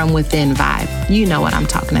lit from within vibe. You know what I'm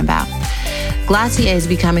talking about. Glossier is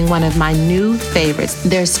becoming one of my new favorites.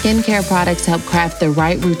 Their skincare products help craft the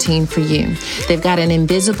right routine for you. They've got an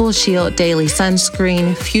Invisible Shield daily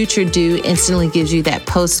sunscreen. Future Dew instantly gives you that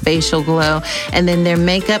post-facial glow. And then their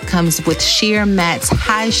makeup comes with Sheer Matte's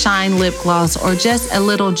High Shine Lip Gloss or just a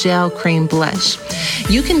little gel cream blush.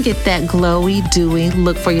 You can get that glowy, dewy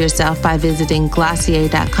look for yourself by visiting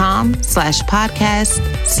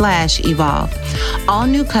Glossier.com/podcast/evolve. All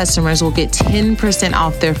new customers will get 10%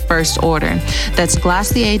 off their first order. That's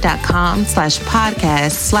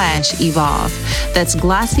Glossier.com/podcast/evolve. That's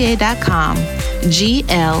Glossier.com,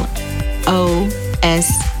 GLOSSIER.com/evolve.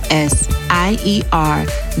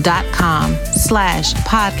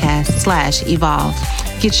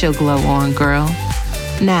 SSIER.com/podcast/evolve. Get your glow on, girl.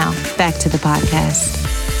 Now, back to the podcast.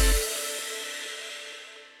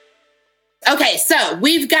 Okay, so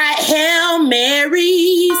we've got Hail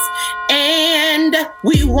Marys, and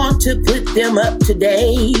we want to put them up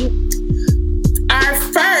today. Our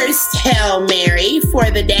first Hail Mary for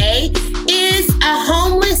the day is a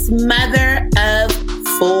homeless mother of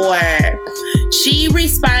 4. She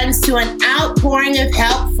responds to an outpouring of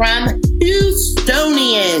help from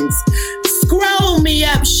Houstonians. Scroll me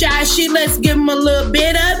up, Shashi. Let's give them a little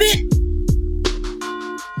bit of it.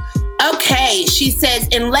 Okay, she says,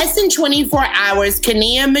 in less than 24 hours,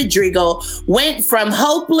 Kenia Madrigal went from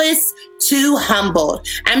hopeless to humbled.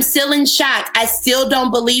 I'm still in shock. I still don't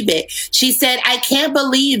believe it. She said, I can't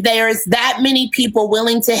believe there's that many people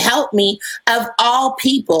willing to help me, of all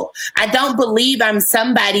people. I don't believe I'm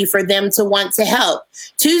somebody for them to want to help.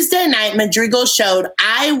 Tuesday night, Madrigal showed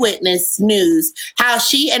Eyewitness News how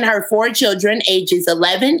she and her 4 children, ages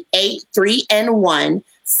 11, 8, 3, and 1,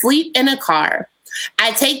 sleep in a car.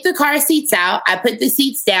 I take the car seats out, I put the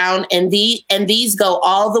seats down, and these go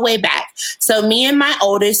all the way back. So me and my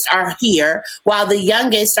oldest are here while the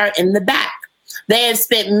youngest are in the back. They have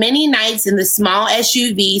spent many nights in the small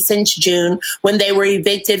SUV since June, when they were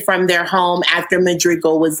evicted from their home after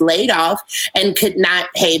Madrigal was laid off and could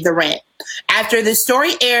not pay the rent. After the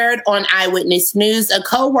story aired on Eyewitness News, a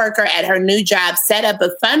co-worker at her new job set up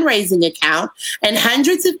a fundraising account, and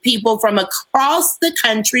hundreds of people from across the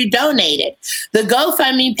country donated. The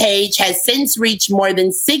GoFundMe page has since reached more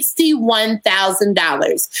than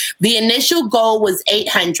 $61,000. The initial goal was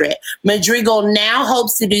 $800. Madrigal now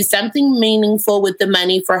hopes to do something meaningful with the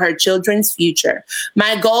money for her children's future.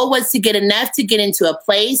 My goal was to get enough to get into a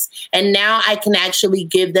place, and now I can actually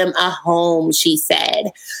give them a home, she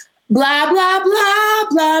said. Blah, blah, blah,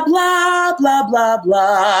 blah, blah, blah, blah,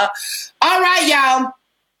 blah. All right, y'all.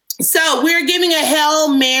 So we're giving a Hail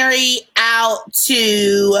Mary out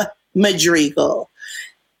to Madrigal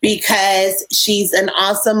because she's an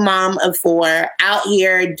awesome mom of 4 out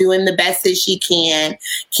here doing the best that she can,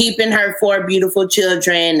 keeping her 4 beautiful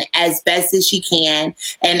children as best as she can.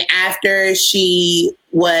 And after she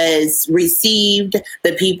was received,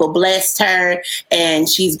 the people blessed her, and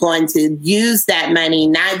she's going to use that money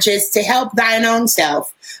not just to help thine own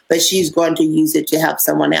self, but she's going to use it to help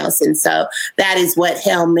someone else. And so that is what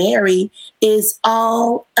Hail Mary is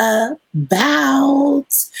all about.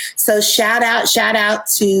 So shout out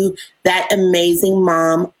to that amazing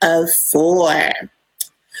mom of 4.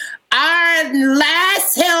 Our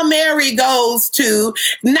last Hail Mary goes to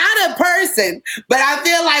not a person, but I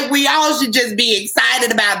feel like we all should just be excited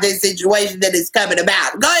about this situation that is coming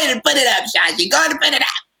about. Go ahead and put it up, Shashi. Go ahead and put it up.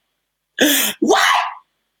 What?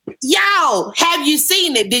 Y'all, have you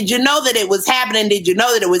seen it? Did you know that it was happening? Did you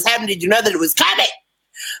know that it was happening? Did you know that it was coming?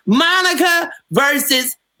 Monica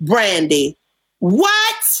versus Brandy.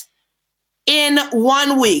 What? In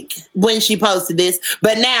 1 week when she posted this,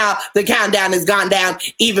 but now the countdown has gone down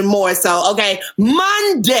even more so. Okay,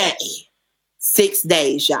 Monday, 6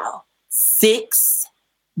 days, y'all. 6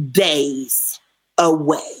 days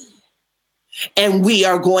away. And we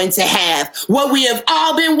are going to have what we have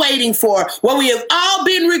all been waiting for, what we have all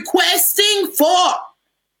been requesting for.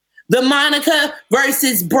 The Monica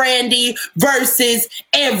versus Brandy versus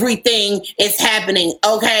everything is happening,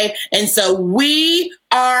 okay? And so we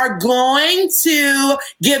are going to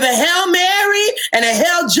give a Hail Mary and a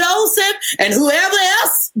Hail Joseph and whoever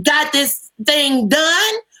else got this thing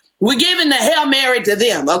done. We're giving the Hail Mary to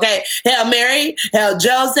them, okay? Hail Mary, Hail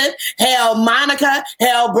Joseph, Hail Monica,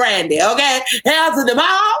 Hail Brandy, okay? Hail to them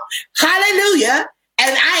all. Hallelujah.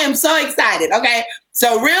 And I am so excited, okay?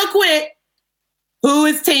 So real quick, who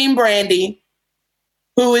is Team Brandy?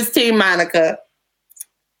 Who is Team Monica?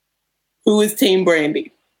 Who is Team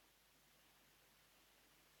Brandy?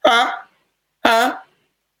 Huh?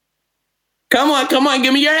 Come on,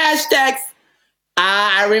 give me your hashtags.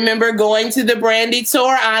 I remember going to the Brandy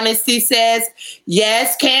tour. Honesty says,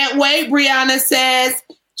 yes, can't wait, Brianna says.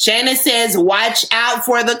 Shanna says, watch out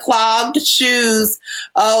for the clogged shoes.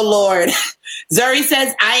 Oh, Lord. Zuri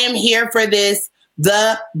says, I am here for this.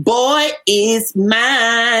 The boy is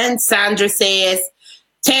mine. Sandra says.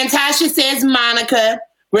 Tantasha says Monica.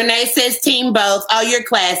 Renee says team both. Oh, you're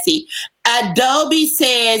classy. Adobe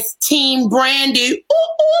says team Brandy. Ooh,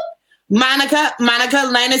 ooh. Monica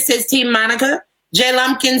Lena says team Monica. Jay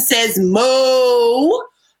Lumpkin says Mo.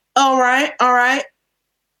 All right. I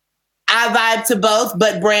vibe to both,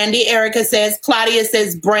 but Brandy. Erica says, Claudia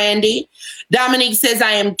says Brandy. Dominique says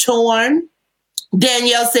I am torn.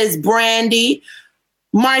 Danielle says Brandy.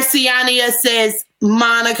 Marciania says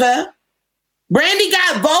Monica. Brandy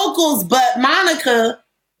got vocals, but Monica,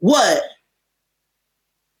 what?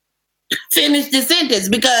 Finish the sentence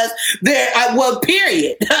because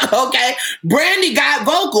period. Okay. Brandy got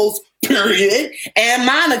vocals, period. And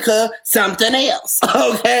Monica, something else.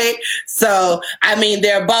 Okay. So, I mean,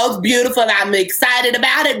 they're both beautiful. I'm excited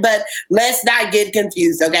about it, but let's not get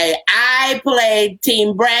confused. Okay. I played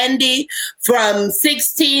Team Brandy from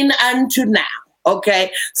 16 unto now.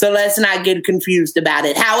 Okay, so let's not get confused about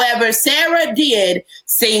it. However, Sarah did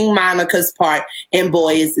sing Monica's part in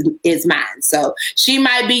Boy Is Mine. So she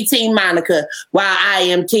might be Team Monica while I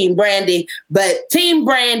am Team Brandy. But Team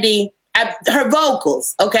Brandy, her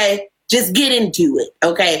vocals, okay? Just get into it,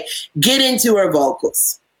 okay? Get into her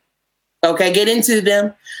vocals. Okay, get into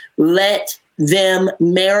them. Let them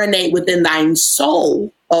marinate within thine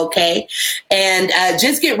soul, okay? And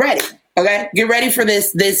just get ready. Okay, get ready for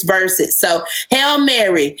this verses. So, Hail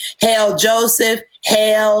Mary, Hail Joseph,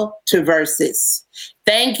 Hail to verses.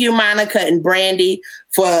 Thank you, Monica and Brandy,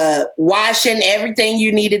 for washing everything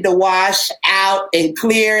you needed to wash out and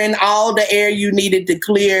clearing all the air you needed to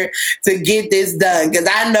clear to get this done. Because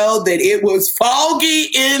I know that it was foggy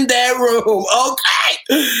in that room. Okay,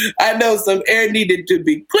 I know some air needed to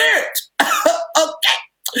be cleared. Okay,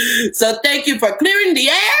 so thank you for clearing the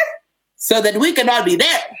air so that we can all be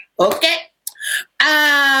there. Okay.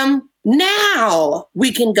 Now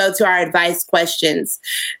we can go to our advice questions.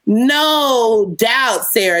 No doubt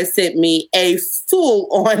Sarah sent me a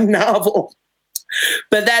full-on novel,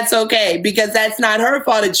 but that's okay because that's not her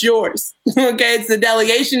fault. It's yours. Okay. It's the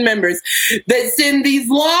delegation members that send these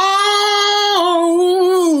long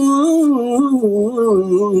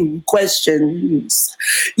questions.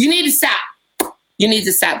 You need to stop. You need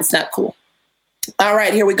to stop. It's not cool. All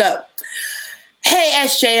right, here we go. Hey,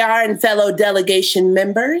 SJR and fellow delegation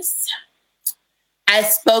members. I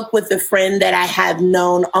spoke with a friend that I have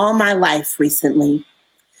known all my life recently.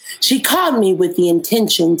 She called me with the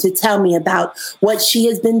intention to tell me about what she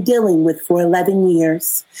has been dealing with for 11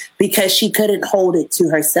 years because she couldn't hold it to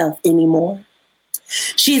herself anymore.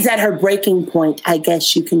 She's at her breaking point, I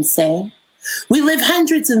guess you can say. We live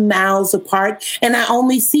hundreds of miles apart, and I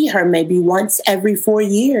only see her maybe once every 4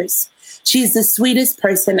 years. She's the sweetest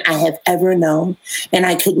person I have ever known, and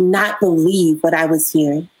I could not believe what I was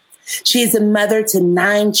hearing. She is a mother to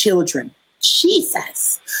 9 children,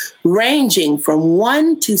 Jesus, ranging from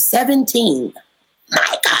 1 to 17.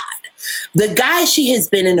 My God. The guy she has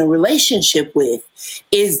been in a relationship with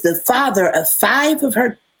is the father of 5 of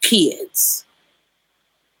her kids.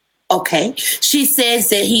 Okay. She says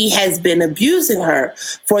that he has been abusing her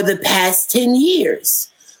for the past 10 years.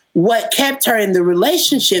 What kept her in the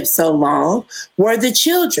relationship so long were the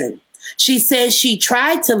children. She says she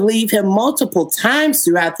tried to leave him multiple times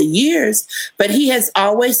throughout the years, but he has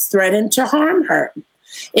always threatened to harm her.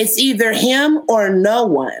 It's either him or no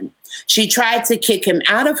one. She tried to kick him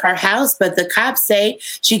out of her house, but the cops say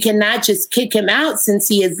she cannot just kick him out since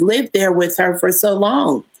he has lived there with her for so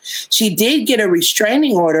long. She did get a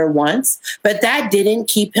restraining order once, but that didn't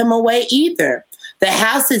keep him away either. The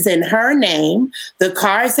house is in her name. The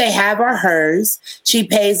cars they have are hers. She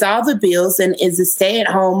pays all the bills and is a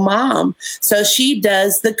stay-at-home mom. So she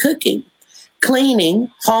does the cooking,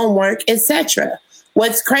 cleaning, homework, etc.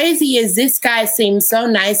 What's crazy is this guy seems so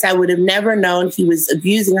nice. I would have never known he was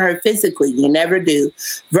abusing her physically. You never do.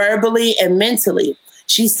 Verbally and mentally.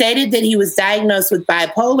 She stated that he was diagnosed with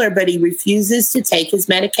bipolar, but he refuses to take his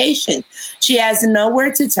medication. She has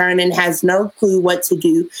nowhere to turn and has no clue what to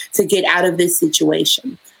do to get out of this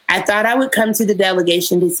situation. I thought I would come to the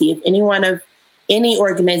delegation to see if any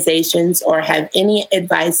organizations or have any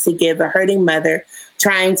advice to give a hurting mother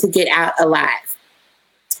trying to get out alive.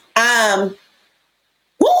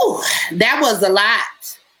 That was a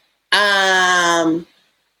lot. And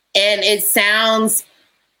it sounds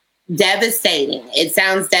devastating. It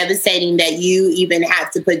sounds devastating that you even have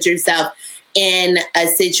to put yourself in a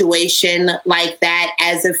situation like that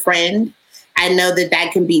as a friend. I know that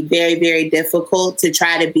that can be very, very difficult to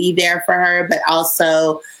try to be there for her, but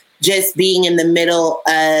also just being in the middle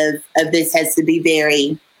of this has to be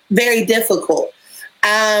very, very difficult.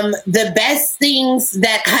 The best things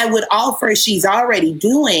that I would offer, she's already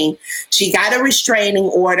doing. She got a restraining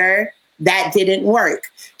order. That didn't work.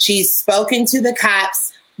 She's spoken to the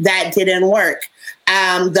cops. That didn't work.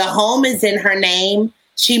 The home is in her name.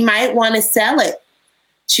 She might want to sell it.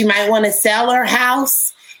 She might want to sell her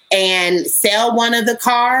house and sell one of the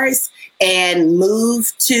cars and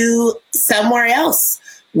move to somewhere else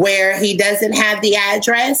where he doesn't have the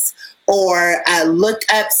address, or look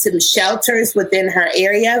up some shelters within her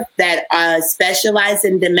area that specialize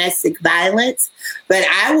in domestic violence. But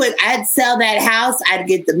I'd sell that house. I'd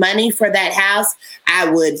get the money for that house. I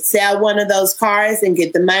would sell one of those cars and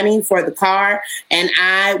get the money for the car, and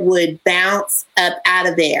I would bounce up out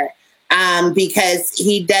of there because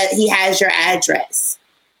he has your address.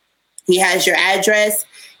 He has your address.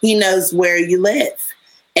 He knows where you live.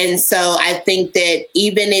 And so I think that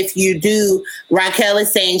even if you do, Raquel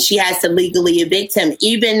is saying she has to legally evict him.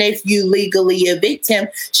 Even if you legally evict him,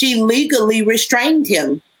 she legally restrained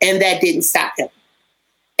him, and that didn't stop him.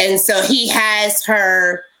 And so he has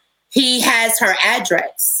her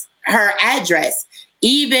address.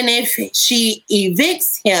 Even if she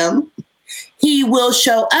evicts him, he will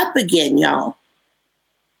show up again, y'all.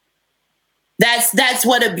 That's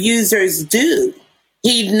what abusers do.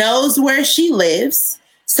 He knows where she lives,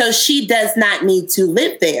 so she does not need to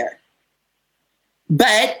live there.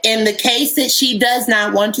 But in the case that she does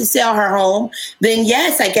not want to sell her home, then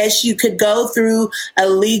yes, I guess you could go through a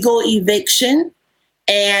legal eviction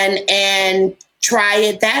and try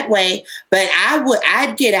it that way. But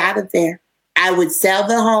I'd get out of there. I would sell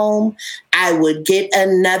the home. I would get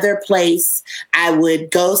another place. I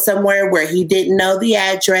would go somewhere where he didn't know the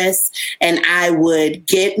address, and I would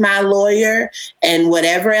get my lawyer and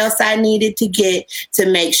whatever else I needed to get to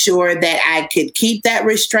make sure that I could keep that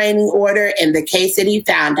restraining order in the case that he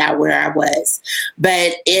found out where I was.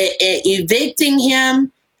 But evicting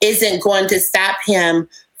him isn't going to stop him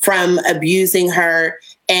from abusing her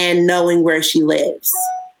and knowing where she lives.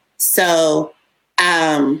 So,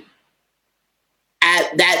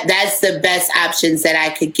 that's the best options that I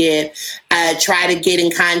could give. Try to get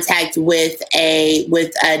in contact with a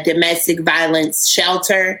domestic violence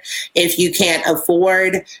shelter if you can't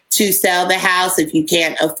afford to sell the house. If you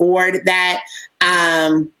can't afford that,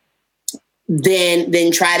 then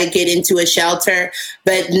try to get into a shelter.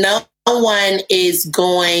 But no one in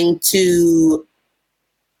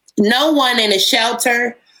a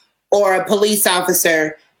shelter or a police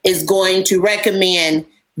officer is going to recommend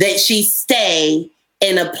that she stay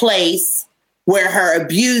in a place where her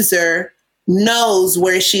abuser knows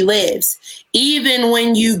where she lives. Even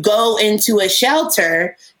when you go into a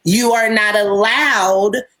shelter, you are not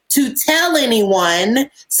allowed to tell anyone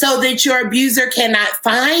so that your abuser cannot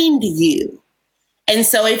find you. And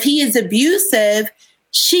so if he is abusive,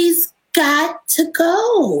 she's got to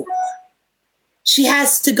go. She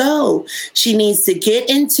has to go. She needs to get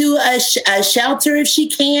into a shelter if she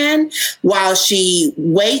can while she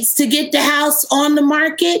waits to get the house on the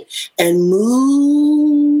market and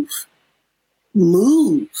move.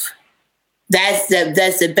 That's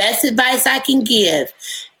the best advice I can give.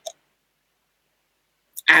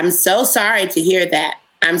 I'm so sorry to hear that.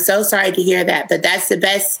 But that's the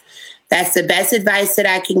best advice that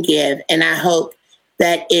I can give. And I hope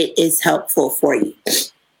that it is helpful for you.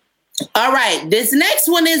 All right, this next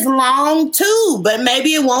one is long too, but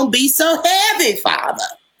maybe it won't be so heavy, Father.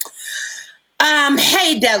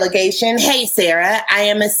 Hey, delegation. Hey, Sarah. I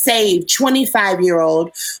am a saved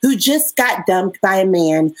 25-year-old who just got dumped by a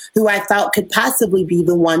man who I thought could possibly be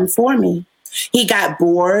the one for me. He got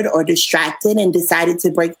bored or distracted and decided to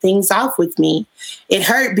break things off with me. It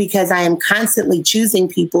hurt because I am constantly choosing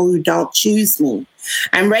people who don't choose me.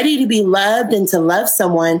 I'm ready to be loved and to love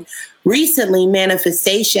someone. Recently,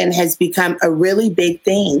 manifestation has become a really big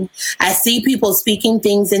thing. I see people speaking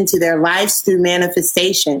things into their lives through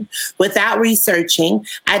manifestation. Without researching,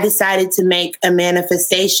 I decided to make a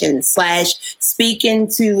manifestation / speak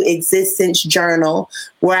into existence journal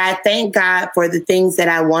where I thank God for the things that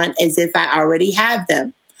I want as if I already have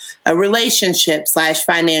them. A relationship /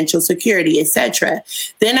 financial security, etc.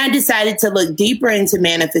 Then I decided to look deeper into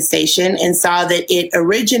manifestation and saw that it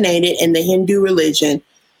originated in the Hindu religion.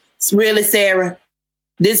 Really, Sarah?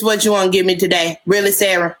 This is what you want to give me today? Really,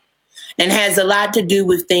 Sarah? And has a lot to do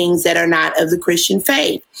with things that are not of the Christian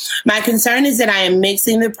faith. My concern is that I am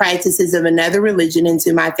mixing the practices of another religion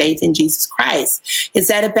into my faith in Jesus Christ. Is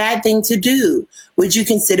that a bad thing to do? Would you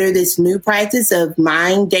consider this new practice of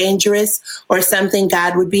mine dangerous or something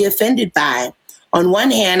God would be offended by? On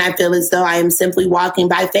one hand, I feel as though I am simply walking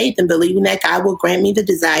by faith and believing that God will grant me the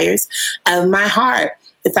desires of my heart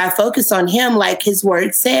if I focus on him like his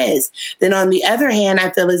word says. Then on the other hand,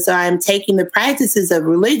 I feel as though I'm taking the practices of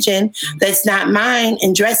religion that's not mine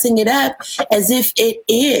and dressing it up as if it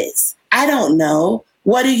is. I don't know.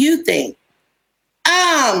 What do you think?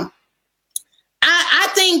 I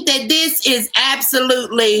think that this is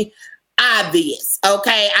absolutely obvious.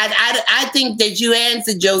 Okay. I think that you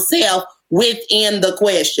answered yourself within the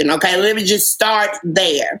question. Okay. Let me just start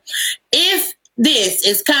there. If this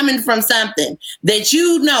is coming from something that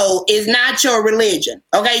you know is not your religion,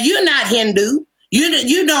 okay? You're not Hindu.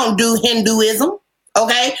 You don't do Hinduism,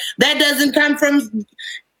 okay? That doesn't come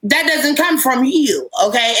from you,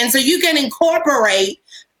 okay? And so you can incorporate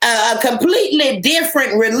a completely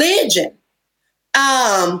different religion,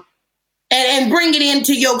 and bring it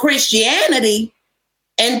into your Christianity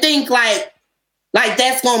and think like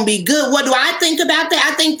that's going to be good. What do I think about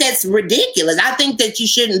that? I think that's ridiculous. I think that you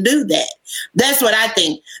shouldn't do that. That's what I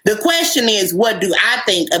think. The question is, what do I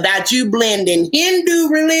think about you blending Hindu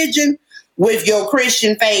religion with your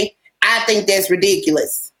Christian faith? I think that's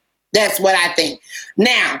ridiculous. That's what I think.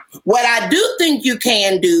 Now, what I do think you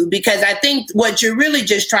can do, because I think what you're really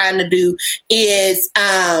just trying to do is,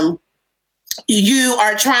 you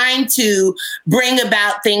are trying to bring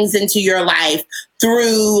about things into your life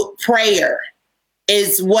through prayer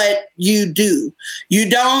is what you do. You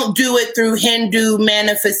don't do it through Hindu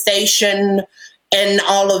manifestation and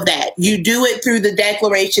all of that. You do it through the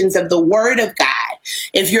declarations of the word of God.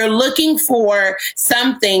 If you're looking for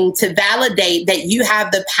something to validate that you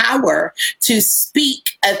have the power to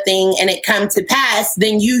speak a thing and it come to pass,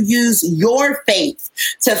 then you use your faith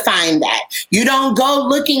to find that. You don't go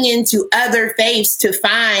looking into other faiths to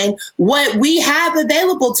find what we have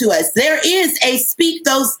available to us. There is a speak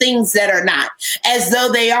those things that are not as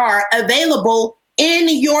though they are available in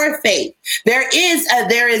your faith. There is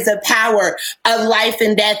a power of life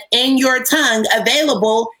and death in your tongue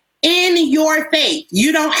available in your faith.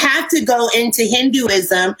 You don't have to go into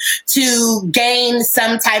Hinduism to gain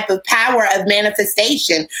some type of power of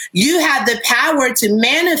manifestation. You have the power to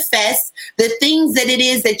manifest the things that it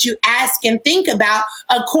is that you ask and think about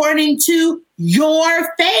according to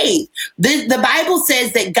your faith. The Bible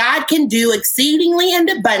says that God can do exceedingly and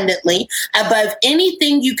abundantly above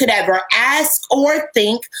anything you could ever ask or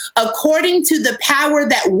think, according to the power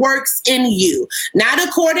that works in you. Not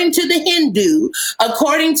according to the Hindu,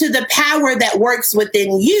 according to the power that works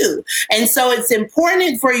within you. And so it's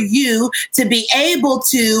important for you to be able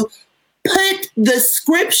to put the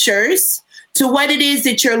scriptures to what it is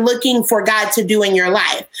that you're looking for God to do in your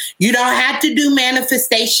life. You don't have to do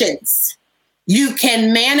manifestations. You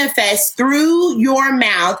can manifest through your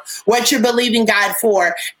mouth what you're believing God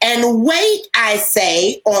for. And wait, I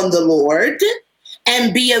say, on the Lord,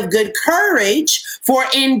 and be of good courage, for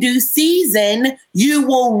in due season you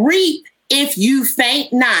will reap if you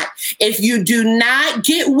faint not. If you do not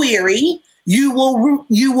get weary, you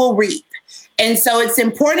will reap. And so it's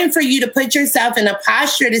important for you to put yourself in a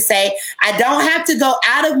posture to say, I don't have to go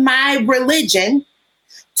out of my religion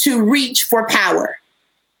to reach for power.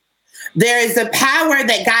 There is a power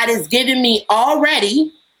that God has given me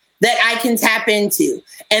already that I can tap into.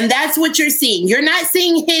 And that's what you're seeing. You're not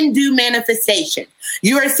seeing Hindu manifestation.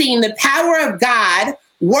 You are seeing the power of God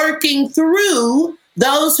working through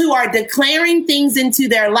those who are declaring things into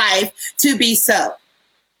their life to be so.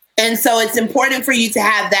 And so it's important for you to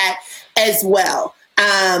have that as well.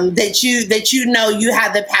 That you know you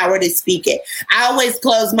have the power to speak it. I always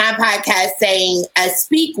close my podcast saying,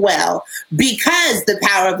 speak well, because the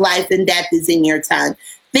power of life and death is in your tongue.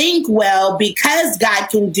 Think well, because God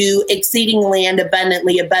can do exceedingly and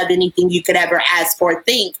abundantly above anything you could ever ask or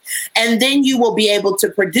think. And then you will be able to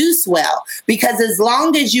produce well, because as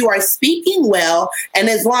long as you are speaking well and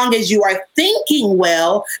as long as you are thinking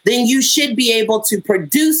well, then you should be able to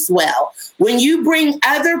produce well. When you bring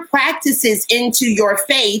other practices into your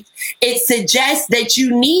faith, it suggests that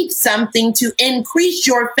you need something to increase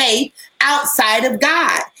your faith outside of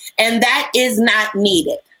God. And that is not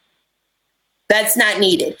needed. That's not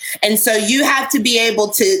needed. And so you have to be able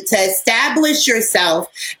to establish yourself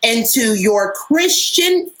into your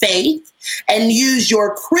Christian faith and use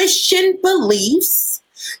your Christian beliefs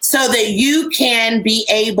so that you can be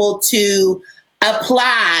able to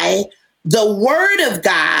apply the word of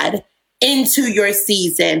God into your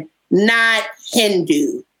season, not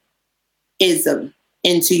Hinduism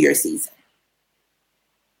into your season.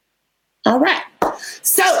 All right.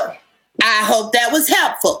 So I hope that was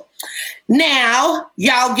helpful. Now,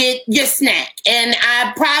 y'all get your snack. And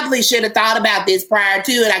I probably should have thought about this prior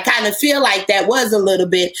to it. I kind of feel like that was a little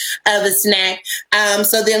bit of a snack.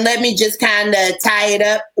 So then let me just kind of tie it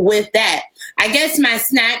up with that. I guess my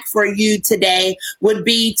snack for you today would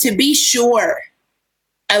be to be sure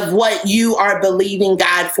of what you are believing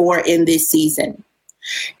God for in this season.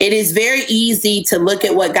 It is very easy to look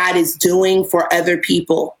at what God is doing for other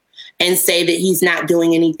people and say that he's not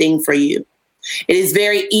doing anything for you. It is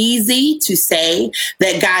very easy to say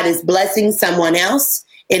that God is blessing someone else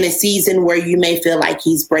in a season where you may feel like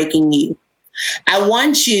he's breaking you. I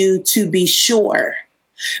want you to be sure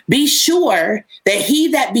Be sure that he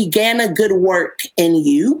that began a good work in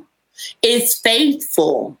you is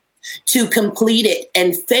faithful to complete it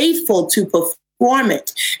and faithful to perform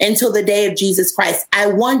it until the day of Jesus Christ. I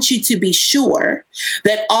want you to be sure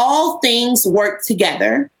that all things work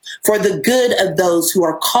together for the good of those who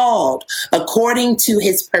are called according to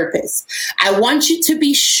his purpose. I want you to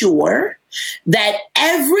be sure that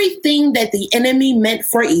everything that the enemy meant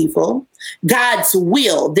for evil, God's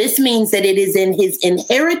will, this means that it is in his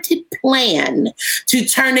inherited plan to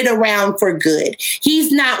turn it around for good.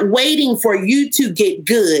 He's not waiting for you to get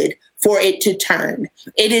good for it to turn.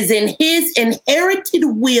 It is in his inherited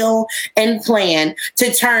will and plan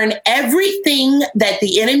to turn everything that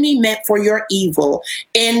the enemy meant for your evil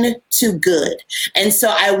into good. And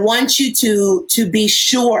so I want you to be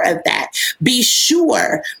sure of that. Be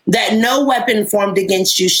sure that no weapon formed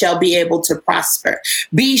against you shall be able to prosper.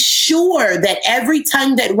 Be sure that every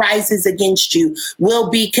tongue that rises against you will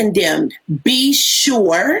be condemned. Be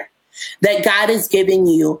sure that God has given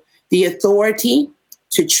you the authority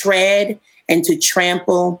to tread and to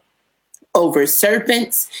trample over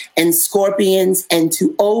serpents and scorpions and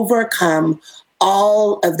to overcome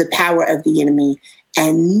all of the power of the enemy,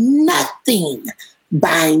 and nothing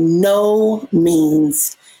by no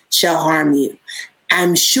means shall harm you.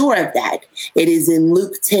 I'm sure of that. It is in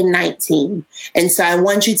Luke 10:19. And so I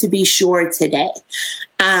want you to be sure today.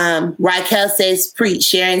 Raquel says, preach.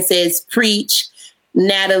 Sharon says, preach.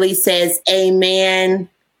 Natalie says, amen.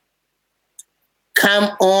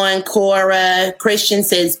 Come on, Cora. Christian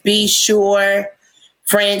says, be sure.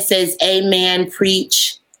 Fran says, amen,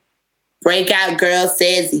 preach. Breakout Girl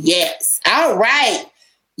says, yes. All right.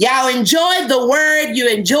 Y'all enjoyed the word. You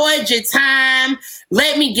enjoyed your time.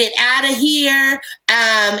 Let me get out of here.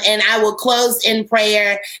 And I will close in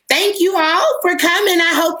prayer. Thank you all for coming.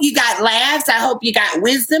 I hope you got laughs. I hope you got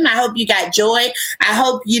wisdom. I hope you got joy. I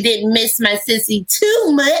hope you didn't miss my sissy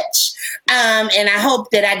too much. And I hope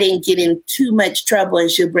that I didn't get in too much trouble and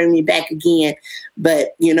she'll bring me back again.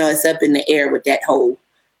 But, you know, it's up in the air with that whole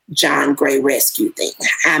John Gray rescue thing.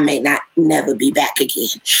 I may not never be back again.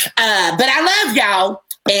 But I love y'all.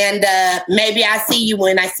 And maybe I see you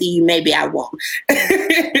when I see you. Maybe I won't.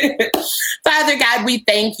 Father God, we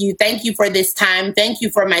thank you. Thank you for this time. Thank you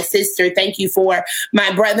for my sister. Thank you for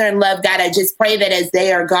my brother in love, God. I just pray that as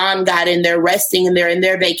they are gone, God, and they're resting and they're in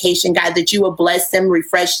their vacation, God, that you will bless them,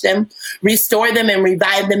 refresh them, restore them, and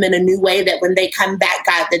revive them in a new way, that when they come back,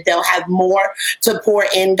 God, that they'll have more to pour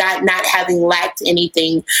in, God, not having lacked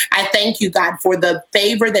anything. I thank you, God, for the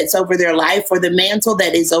favor that's over their life, for the mantle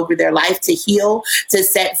that is over their life to heal, to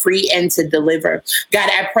set free, and to deliver. God,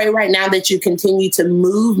 I pray right now that you continue to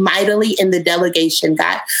move mightily in the delegation,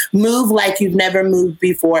 God. Move like you've never moved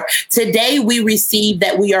before. Today, we receive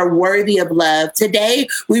that we are worthy of love. Today,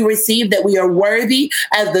 we receive that we are worthy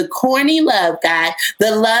of the corny love, God,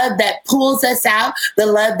 the love that pulls us out, the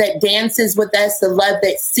love that dances with us, the love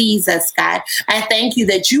that sees us, God. I thank you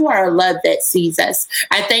that you are a love that sees us.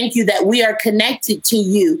 I thank you that we are connected to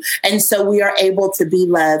you, and so we are able to be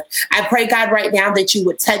loved. I pray, God, right now that you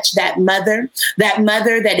would touch that mother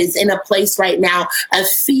that is in a place right now of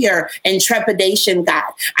fear and trepidation,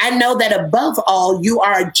 God. I know that above all, you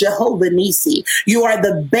are Jehovah Nissi. You are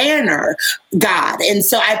the banner, God. And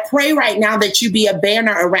so I pray right now that you be a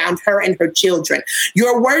banner around her and her children.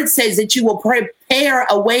 Your word says that you will prepare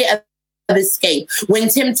a way of escape. When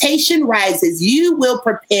temptation rises, you will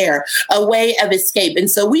prepare a way of escape. And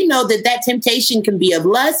so we know that that temptation can be of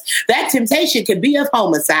lust. That temptation can be of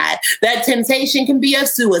homicide. That temptation can be of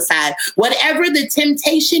suicide. Whatever the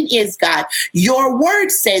temptation is, God, your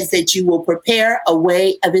word says that you will prepare a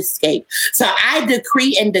way of escape. So I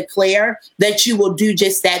decree and declare that you will do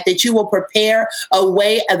just that, that you will prepare a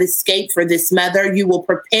way of escape for this mother. You will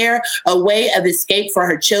prepare a way of escape for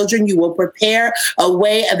her children. You will prepare a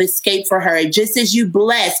way of escape for her. Just as you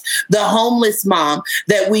bless the homeless mom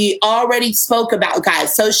that we already spoke about, God,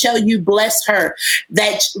 so shall you bless her,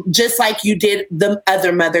 that just like you did the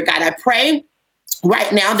other mother, God. I pray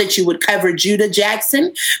right now that you would cover Judah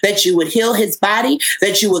Jackson, that you would heal his body,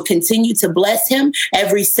 that you would continue to bless him,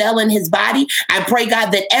 every cell in his body. I pray,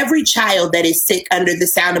 God, that every child that is sick under the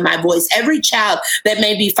sound of my voice, every child that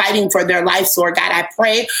may be fighting for their lives, Lord God, I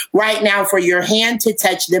pray right now for your hand to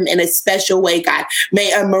touch them in a special way, God.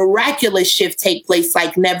 May a miraculous shift take place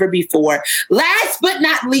like never before. Last but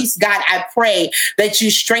not least, God, I pray that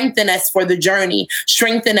you strengthen us for the journey,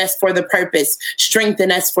 strengthen us for the purpose,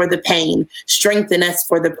 strengthen us for the pain, strengthen us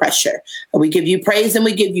for the pressure. And we give you praise and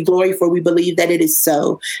we give you glory, for we believe that it is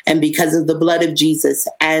so. And because of the blood of Jesus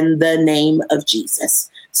and the name of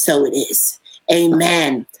Jesus, so it is.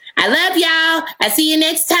 Amen. I love y'all. I see you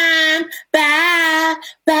next time. Bye.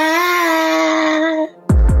 Bye.